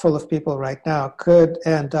that are full of people right now could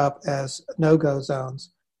end up as no-go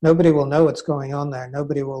zones. Nobody will know what's going on there.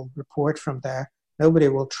 Nobody will report from there. Nobody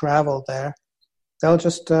will travel there. They'll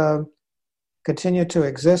just continue to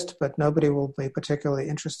exist, but nobody will be particularly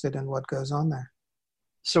interested in what goes on there.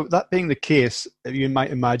 So that being the case, you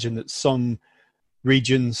might imagine that some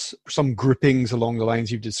regions, some groupings along the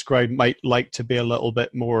lines you've described might like to be a little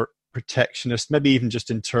bit more protectionist, maybe even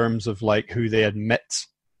just in terms of like who they admit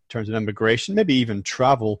in terms of immigration, maybe even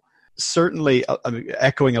travel. Certainly,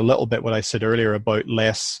 echoing a little bit what I said earlier about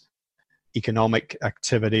less economic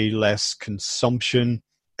activity, less consumption,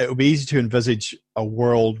 it would be easy to envisage a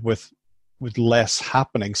world with less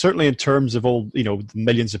happening, certainly in terms of all, the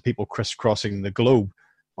millions of people crisscrossing the globe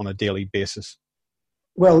on a daily basis.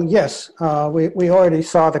 Well, yes, we already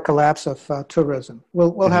saw the collapse of tourism.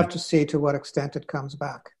 We'll have to see to what extent it comes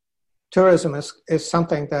back. Tourism is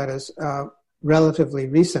something that is relatively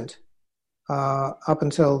recent. Up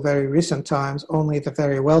until very recent times, only the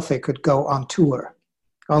very wealthy could go on tour.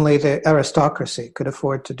 Only the aristocracy could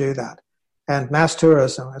afford to do that. And mass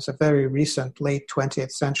tourism is a very recent, late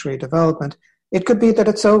 20th century development. It could be that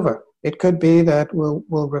it's over. It could be that we'll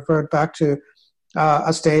revert back to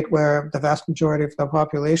a state where the vast majority of the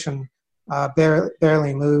population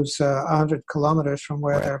barely moves 100 kilometers from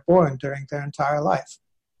where they're born during their entire life,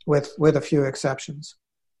 with a few exceptions.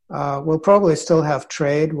 We'll probably still have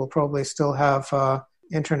trade. We'll probably still have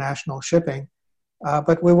international shipping,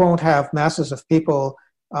 but we won't have masses of people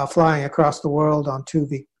flying across the world on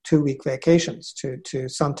two-week vacations to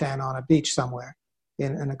suntan on a beach somewhere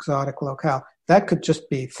in an exotic locale. That could just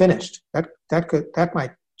be finished. That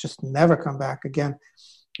might just never come back again.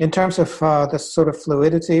 In terms of this sort of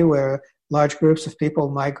fluidity where large groups of people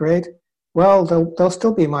migrate, well, there'll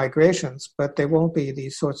still be migrations, but they won't be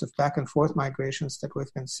these sorts of back and forth migrations that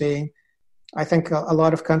we've been seeing. I think a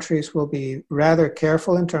lot of countries will be rather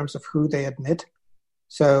careful in terms of who they admit.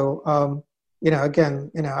 So,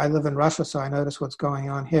 I live in Russia, so I notice what's going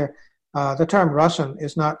on here. The term Russian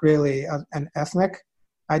is not really an ethnic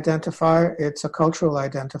identifier. It's a cultural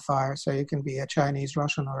identifier. So you can be a Chinese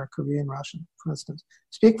Russian or a Korean Russian, for instance.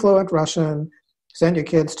 Speak fluent Russian, send your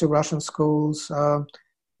kids to Russian schools,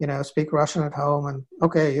 speak Russian at home, and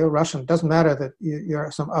okay, you're Russian. Doesn't matter that you're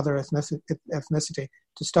some other ethnicity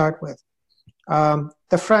to start with.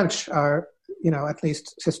 The French are, at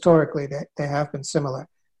least historically, they have been similar.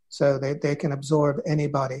 So they can absorb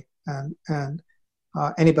anybody, and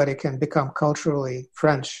anybody can become culturally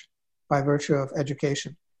French by virtue of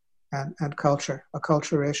education and culture,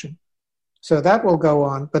 acculturation. So that will go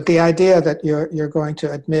on. But the idea that you're going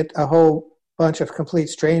to admit a whole bunch of complete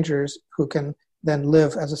strangers who can then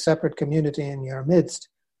live as a separate community in your midst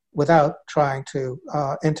without trying to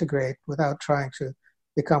integrate, without trying to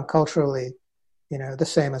become culturally, the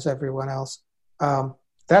same as everyone else,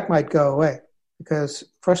 that might go away. Because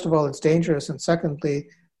first of all, it's dangerous, and secondly,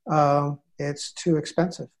 it's too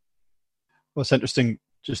expensive. Well, it's interesting.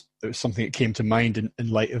 Just something that came to mind in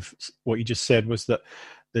light of what you just said was that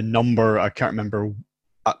the number, I can't remember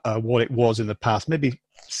what it was in the past, maybe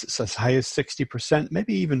as high as 60%,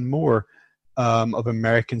 maybe even more, of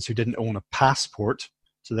Americans who didn't own a passport,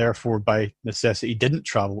 so therefore by necessity didn't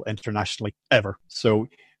travel internationally ever. So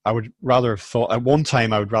I would rather have thought, at one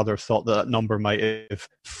time, that number might have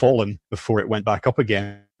fallen before it went back up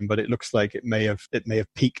again, but it looks like it may have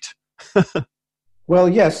peaked. Well,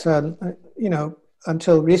 yes,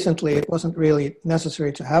 until recently, it wasn't really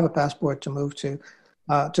necessary to have a passport to move to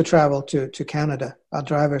travel to Canada. A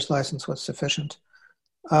driver's license was sufficient.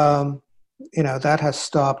 That has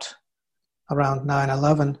stopped around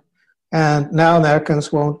 9/11, and now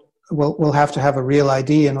Americans will have to have a real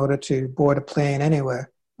ID in order to board a plane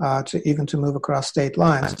anywhere, to move across state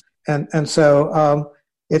lines, and so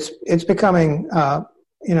it's becoming a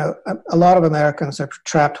lot of Americans are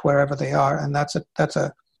trapped wherever they are, and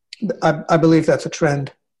I believe that's a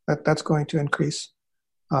trend that's going to increase.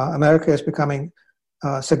 America is becoming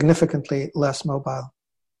significantly less mobile.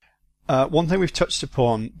 One thing we've touched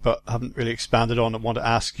upon but haven't really expanded on, I want to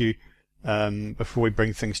ask you before we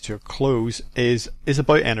bring things to a close is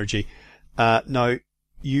about energy. Now,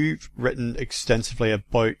 you've written extensively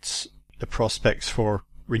about the prospects for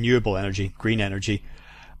renewable energy, green energy,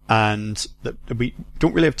 and that we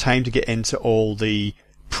don't really have time to get into all the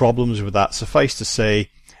problems with that. Suffice to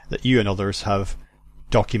say that you and others have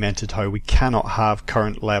documented how we cannot have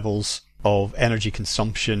current levels of energy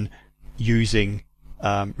consumption using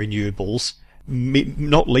renewables,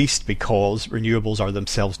 not least because renewables are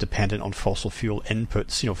themselves dependent on fossil fuel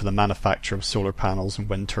inputs, for the manufacture of solar panels and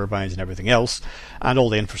wind turbines and everything else, and all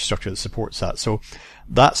the infrastructure that supports that. So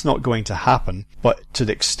that's not going to happen. But to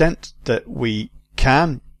the extent that we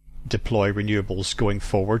can deploy renewables going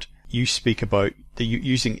forward, you speak about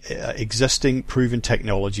using existing proven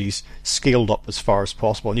technologies scaled up as far as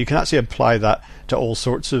possible. And you can actually apply that to all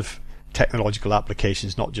sorts of technological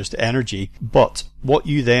applications, not just energy. But what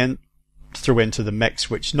you then throw into the mix,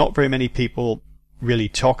 which not very many people really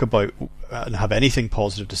talk about and have anything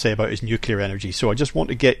positive to say about, is nuclear energy. So I just want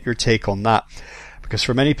to get your take on that, because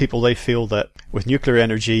for many people, they feel that with nuclear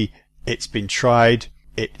energy, it's been tried.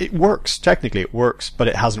 It works, technically it works, but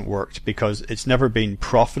it hasn't worked because it's never been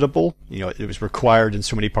profitable. It was required in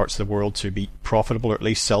so many parts of the world to be profitable or at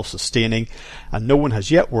least self-sustaining, and no one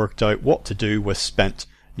has yet worked out what to do with spent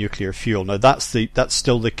nuclear fuel. Now that's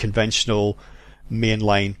still the conventional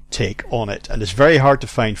mainline take on it. And it's very hard to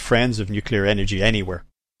find friends of nuclear energy anywhere.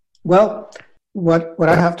 Well, what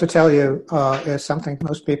I have to tell you is something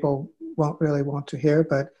most people won't really want to hear,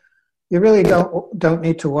 but you really don't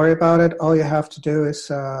need to worry about it. All you have to do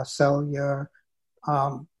is sell your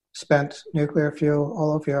spent nuclear fuel,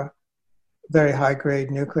 all of your very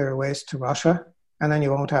high-grade nuclear waste to Russia, and then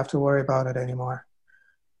you won't have to worry about it anymore.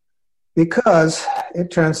 Because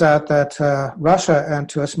it turns out that Russia, and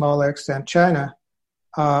to a smaller extent China,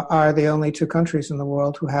 are the only two countries in the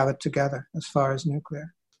world who have it together as far as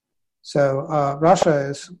nuclear. So Russia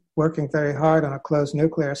is working very hard on a closed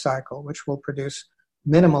nuclear cycle, which will produce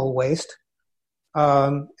minimal waste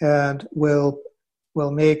and will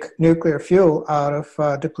make nuclear fuel out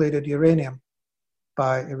of depleted uranium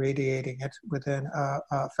by irradiating it within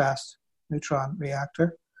a fast neutron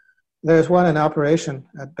reactor. There's one in operation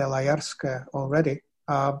at Belayarsk already.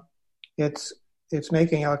 It's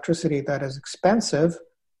making electricity that is expensive,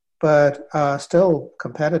 but still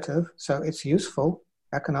competitive, so it's useful,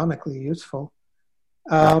 economically useful.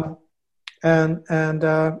 Russia will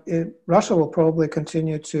probably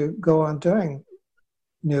continue to go on doing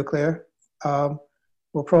nuclear.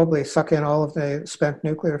 We'll probably suck in all of the spent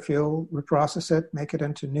nuclear fuel, reprocess it, make it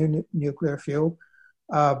into new nuclear fuel,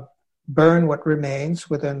 burn what remains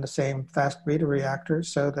within the same fast breeder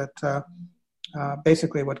reactors so that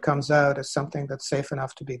basically what comes out is something that's safe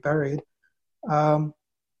enough to be buried.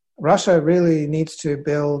 Russia really needs to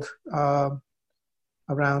build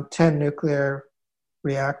around 10 nuclear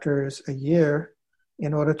reactors a year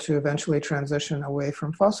in order to eventually transition away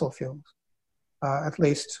from fossil fuels, at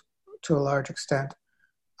least to a large extent.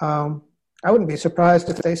 I wouldn't be surprised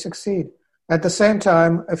if they succeed. At the same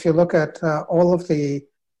time, if you look at all of the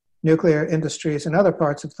nuclear industries in other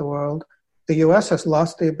parts of the world, the US has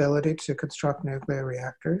lost the ability to construct nuclear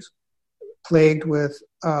reactors,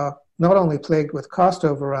 not only plagued with cost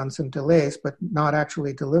overruns and delays, but not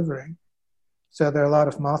actually delivering. So there are a lot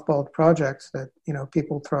of mothballed projects that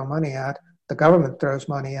people throw money at, the government throws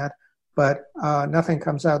money at, but nothing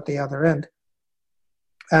comes out the other end.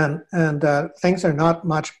 And things are not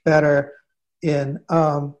much better in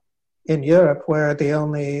Europe, where the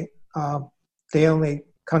only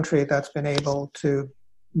country that's been able to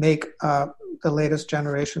make the latest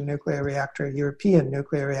generation nuclear reactor, European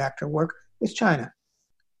nuclear reactor, work is China.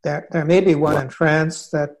 There may be one in France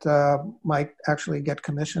that might actually get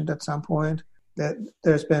commissioned at some point.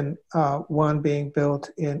 There's been one being built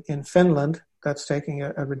in Finland that's taking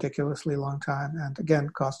a ridiculously long time and, again,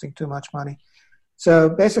 costing too much money. So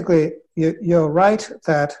basically, you're right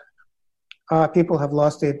that people have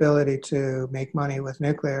lost the ability to make money with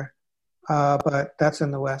nuclear, but that's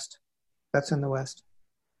in the West. That's in the West.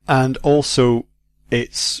 And also,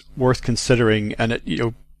 it's worth considering, and it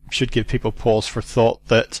should give people pause for thought,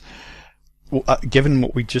 that given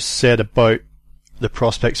what we just said about the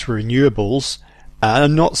prospects for renewables, and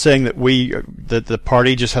I'm not saying that the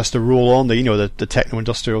party just has to roll on, the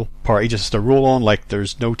techno-industrial party just has to roll on like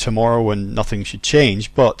there's no tomorrow and nothing should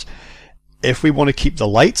change, but if we want to keep the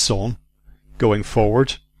lights on going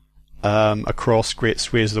forward across great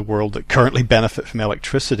swathes of the world that currently benefit from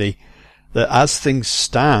electricity, that as things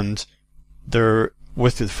stand,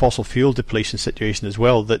 with the fossil fuel depletion situation as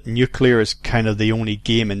well, that nuclear is kind of the only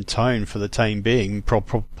game in town for the time being,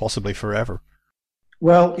 possibly forever.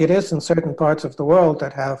 Well, it is in certain parts of the world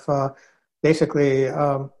that have basically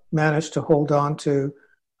managed to hold on to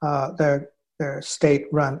their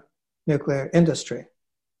state-run nuclear industry,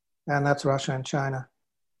 and that's Russia and China.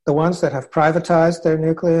 The ones that have privatized their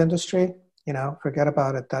nuclear industry, forget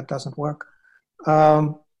about it. That doesn't work.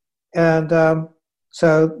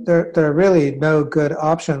 So there are really no good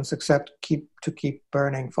options except keep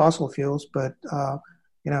burning fossil fuels, but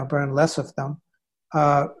burn less of them.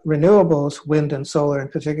 Renewables, wind and solar in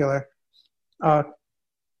particular,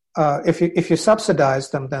 if you subsidize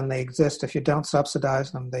them, then they exist. If you don't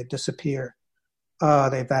subsidize them, they disappear.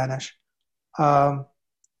 They vanish.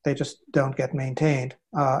 They just don't get maintained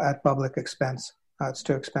at public expense. It's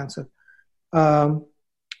too expensive.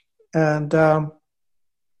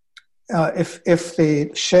 If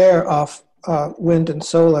the share of wind and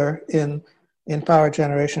solar in power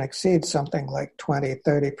generation exceeds something like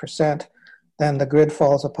 20-30%, then the grid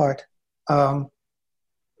falls apart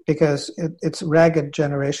because it's ragged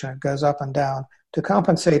generation. It goes up and down. To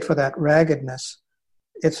compensate for that raggedness,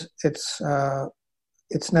 it's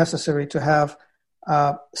necessary to have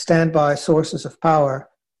standby sources of power,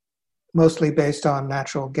 mostly based on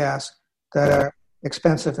natural gas, that are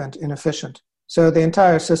expensive and inefficient. So the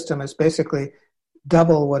entire system is basically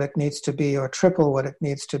double what it needs to be or triple what it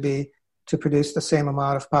needs to be to produce the same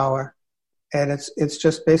amount of power and it's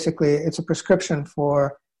just basically it's a prescription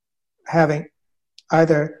for having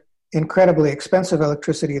either incredibly expensive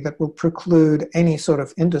electricity that will preclude any sort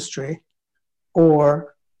of industry,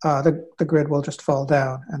 or the grid will just fall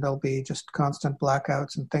down and there'll be just constant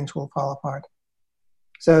blackouts and things will fall apart.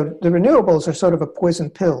 So the renewables are sort of a poison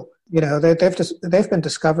pill. They've been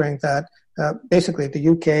discovering that basically the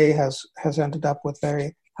UK has ended up with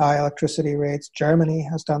very high electricity rates. Germany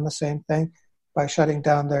has done the same thing by shutting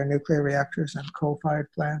down their nuclear reactors and coal-fired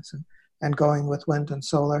plants and going with wind and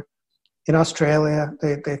solar. In Australia,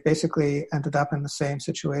 they've basically ended up in the same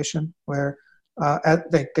situation where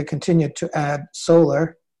they continued to add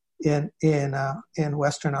solar in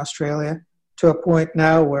Western Australia, to a point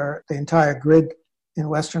now where the entire grid in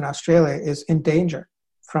Western Australia is in danger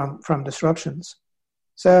from disruptions.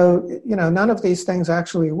 So, none of these things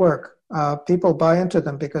actually work. People buy into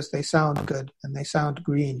them because they sound good and they sound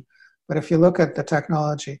green. But if you look at the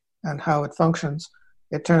technology and how it functions,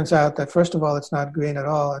 it turns out that, first of all, it's not green at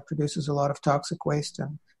all. It produces a lot of toxic waste,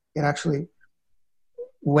 and it actually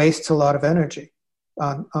wastes a lot of energy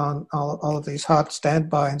on all of these hot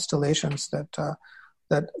standby installations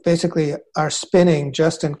that basically are spinning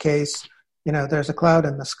just in case there's a cloud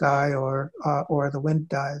in the sky or the wind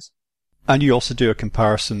dies. And you also do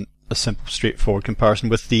a simple, straightforward comparison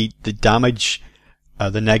with the damage,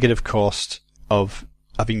 the negative cost of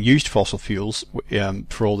having used fossil fuels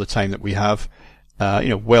for all the time that we have.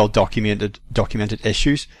 Well documented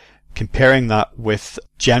issues, comparing that with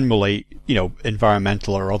generally,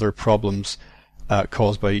 environmental or other problems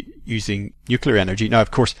caused by using nuclear energy. Now,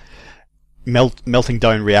 of course, melting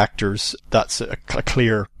down reactors, that's a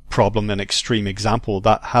clear problem, an extreme example.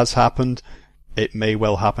 That has happened. It may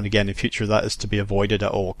well happen again in future. That is to be avoided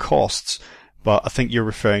at all costs. But I think you're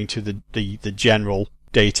referring to the general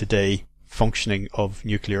day-to-day functioning of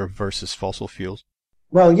nuclear versus fossil fuels.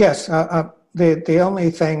 Well, yes. The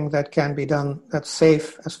only thing that can be done that's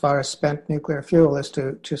safe as far as spent nuclear fuel is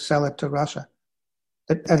to sell it to Russia.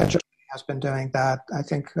 And Germany has been doing that. I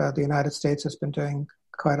think the United States has been doing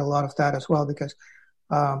quite a lot of that as well, because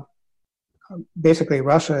basically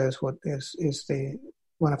Russia is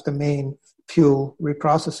one of the main fuel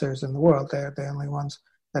reprocessors in the world. They're the only ones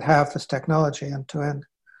that have this technology end to end.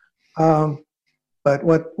 But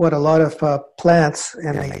what a lot of plants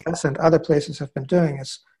in the US and other places have been doing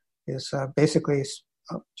is basically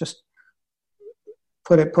just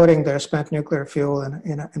putting their spent nuclear fuel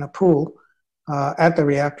in a pool at the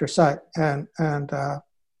reactor site and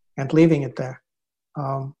leaving it there,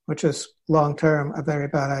 which is long term a very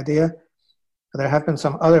bad idea. There have been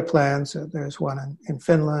some other plans. There's one in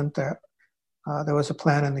Finland. There was a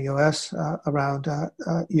plan in the U.S. Around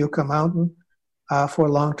Yucca Mountain for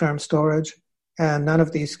long-term storage, and none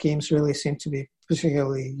of these schemes really seem to be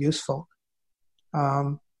particularly useful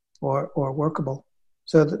or workable.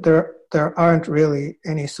 So there aren't really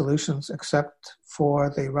any solutions except for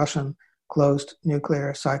the Russian closed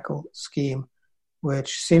nuclear cycle scheme,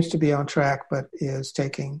 which seems to be on track but is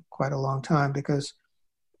taking quite a long time because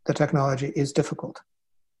the technology is difficult.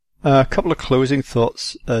 A couple of closing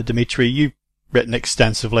thoughts, Dmitry. You've written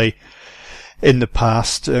extensively in the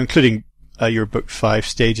past, including your book 5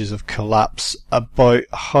 Stages of Collapse, about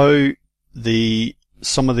how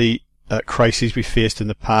some of the crises we faced in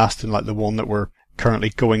the past, and like the one that we're currently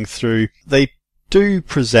going through, they do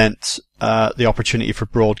present the opportunity for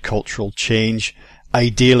broad cultural change,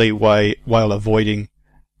 ideally while avoiding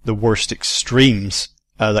the worst extremes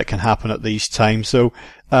that can happen at these times. So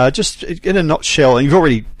just in a nutshell, and you've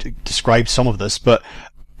already described some of this, but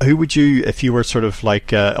who would you, if you were sort of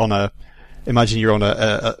like imagine you're on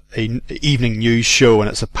an evening news show and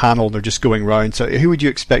it's a panel and they're just going round, so who would you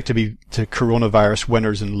expect to be to coronavirus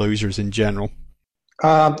winners and losers in general?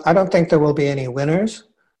 I don't think there will be any winners.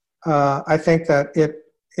 I think that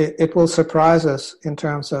it will surprise us in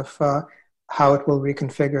terms of how it will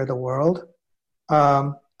reconfigure the world.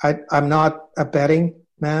 I'm not a betting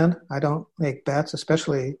man. I don't make bets,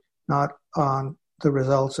 especially not on the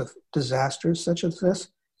results of disasters such as this.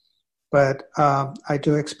 But I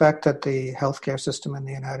do expect that the healthcare system in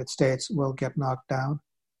the United States will get knocked down.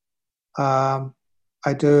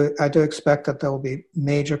 I do expect that there will be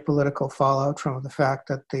major political fallout from the fact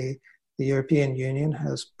that the European Union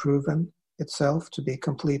has proven itself to be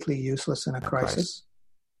completely useless in a crisis.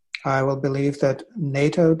 I will believe that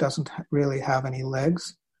NATO doesn't really have any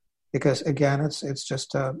legs because, again, it's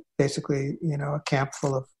just basically a camp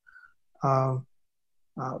full of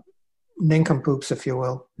nincompoops, if you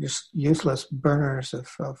will, just useless burners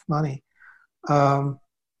of money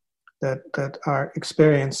that are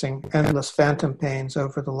experiencing endless phantom pains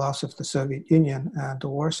over the loss of the Soviet Union and the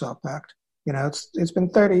Warsaw Pact. It's been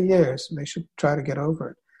 30 years. They should try to get over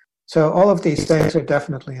it. So all of these things are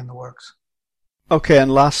definitely in the works. Okay,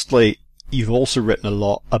 and lastly, you've also written a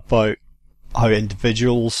lot about how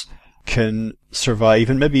individuals can survive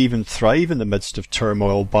and maybe even thrive in the midst of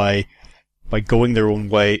turmoil by going their own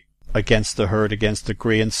way against the herd, against the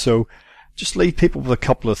grain. So just leave people with a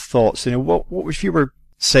couple of thoughts. What if you were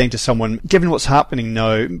saying to someone, given what's happening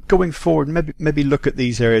now, going forward, maybe look at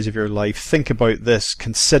these areas of your life, think about this,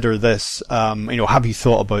 consider this, have you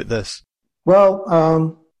thought about this?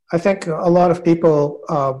 Well, I think a lot of people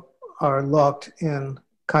are locked in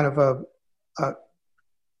kind of a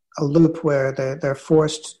loop where they're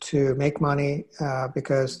forced to make money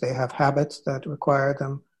because they have habits that require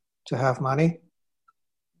them to have money.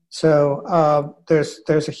 So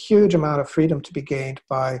there's a huge amount of freedom to be gained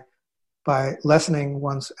by lessening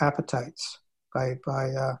one's appetites, by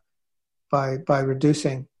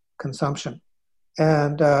reducing consumption.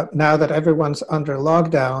 And now that everyone's under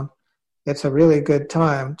lockdown, it's a really good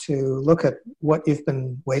time to look at what you've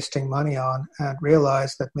been wasting money on and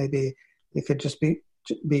realize that maybe you could just be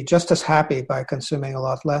just as happy by consuming a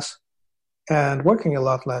lot less and working a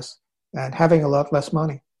lot less and having a lot less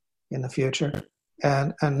money in the future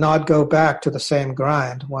and not go back to the same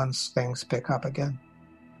grind once things pick up again.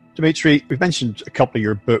 Dmitry, we've mentioned a couple of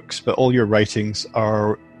your books, but all your writings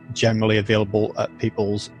are generally available at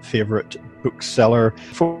people's favourite bookseller.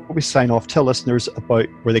 Before we sign off, tell listeners about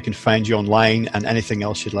where they can find you online and anything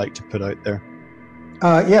else you'd like to put out there.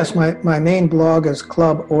 Yes, my main blog is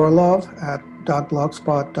Club Orlov at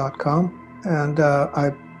 .blogspot.com, and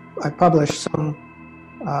I publish some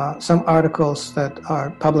articles that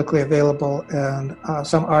are publicly available and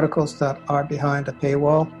some articles that are behind a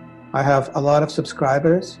paywall. I have a lot of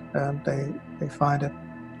subscribers, and they find it,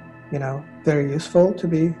 very useful to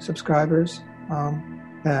be subscribers.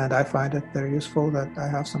 And I find it very useful that I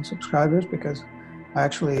have some subscribers because I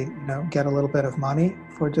actually, get a little bit of money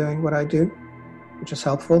for doing what I do, which is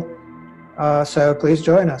helpful. So please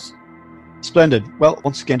join us. Splendid. Well,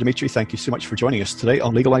 once again, Dmitry, thank you so much for joining us today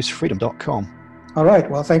on LegalizeFreedom.com. All right.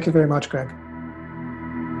 Well, thank you very much, Greg.